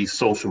iteration of these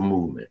social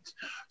movements,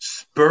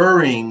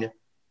 spurring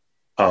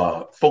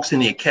folks in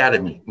the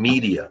academy,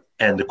 media,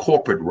 and the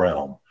corporate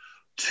realm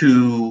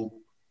to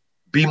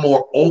be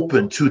more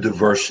open to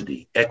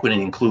diversity, equity,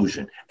 and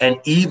inclusion, and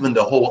even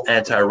the whole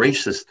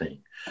anti-racist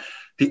thing.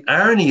 The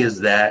irony is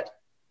that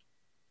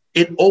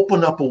it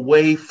opened up a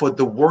way for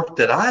the work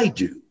that I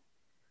do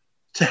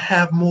to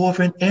have more of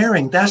an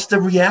airing. That's the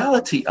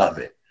reality of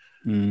it.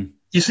 Mm.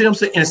 You see what I'm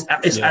saying? And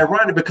it's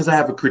ironic because I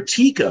have a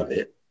critique of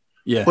it,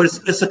 but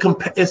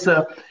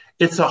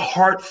it's a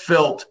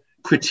heartfelt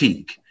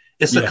critique.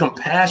 It's a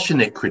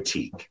compassionate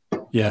critique.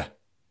 Yeah.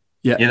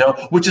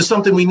 Which is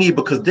something we need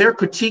because their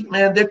critique,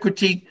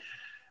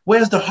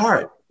 where's the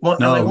heart?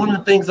 One of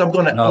the things I'm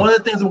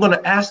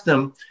gonna ask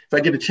them if I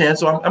get a chance.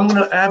 So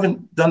I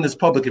haven't done this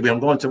publicly, but I'm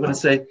going to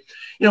say,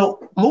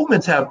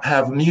 movements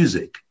have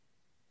music.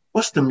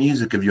 What's the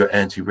music of your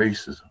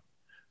anti-racism?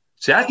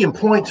 See, I can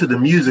point to the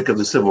music of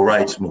the civil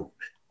rights movement.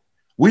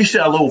 We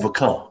shall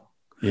overcome.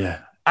 Yeah.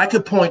 I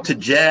could point to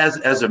jazz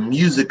as a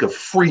music of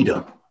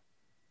freedom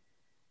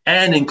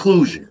and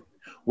inclusion.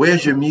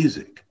 Where's your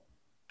music?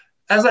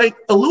 As I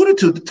alluded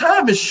to, the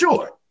time is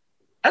short.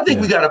 I think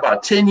we got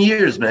about 10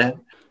 years,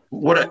 man.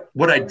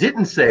 What I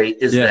didn't say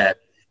is that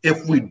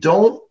if we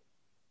don't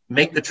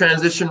make the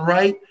transition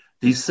right,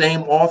 these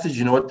same authors,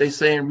 you know what they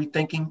say in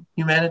Rethinking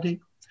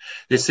Humanity?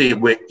 They say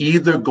we're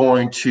either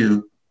going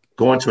to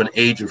go into an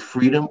age of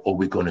freedom or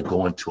we're going to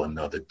go into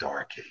another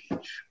dark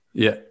age.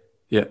 Yeah.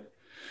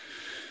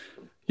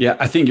 Yeah,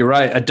 I think you're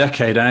right. A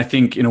decade, and I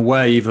think in a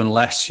way even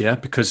less. Yeah,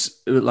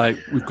 because like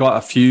we've got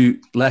a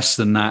few less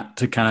than that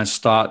to kind of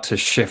start to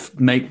shift,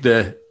 make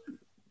the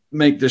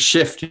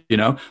shift.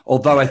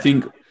 Although I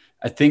think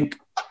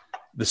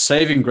the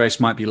saving grace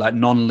might be like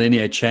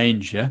non-linear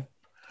change. Yeah,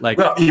 like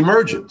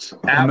emergence.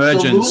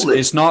 Absolutely.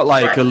 It's not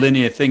like a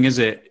linear thing, is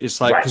it? It's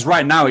like because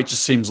right now it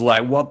just seems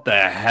like what the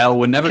hell,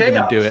 we're never going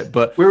to do it.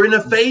 But we're in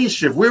a phase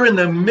shift. We're in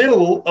the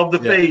middle of the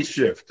phase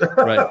shift.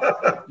 Right.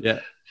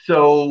 Yeah.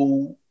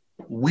 So.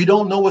 We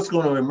don't know what's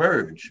going to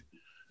emerge.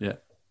 Yeah.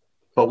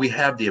 But we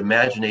have the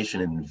imagination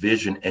and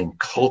vision and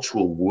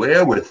cultural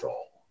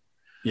wherewithal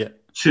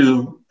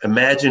to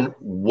imagine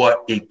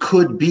what it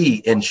could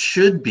be and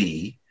should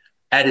be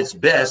at its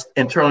best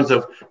in terms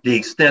of the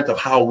extent of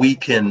how we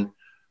can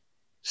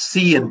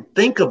see and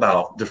think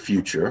about the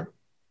future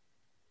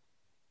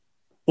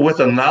with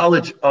a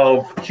knowledge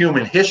of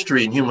human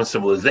history and human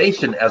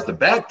civilization as the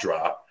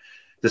backdrop.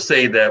 To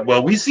say that,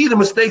 well, we see the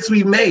mistakes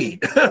we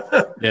made.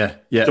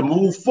 To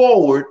move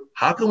forward,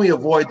 how can we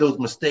avoid those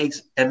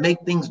mistakes and make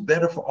things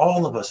better for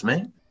all of us,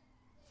 man?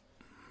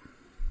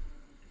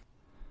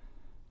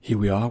 Here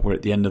we are. We're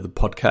at the end of the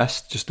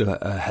podcast. Just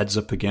a heads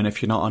up again,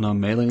 if you're not on our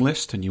mailing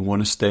list and you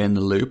want to stay in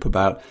the loop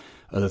about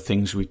other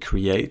things we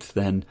create,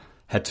 then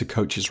head to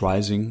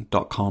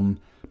coachesrising.com,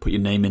 put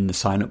your name in the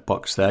sign-up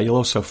box there. You'll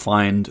also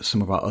find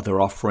some of our other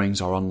offerings,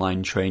 our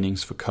online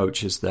trainings for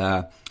coaches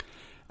there.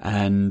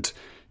 And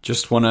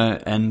just want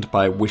to end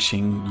by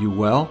wishing you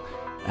well,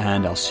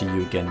 and I'll see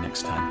you again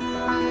next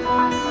time.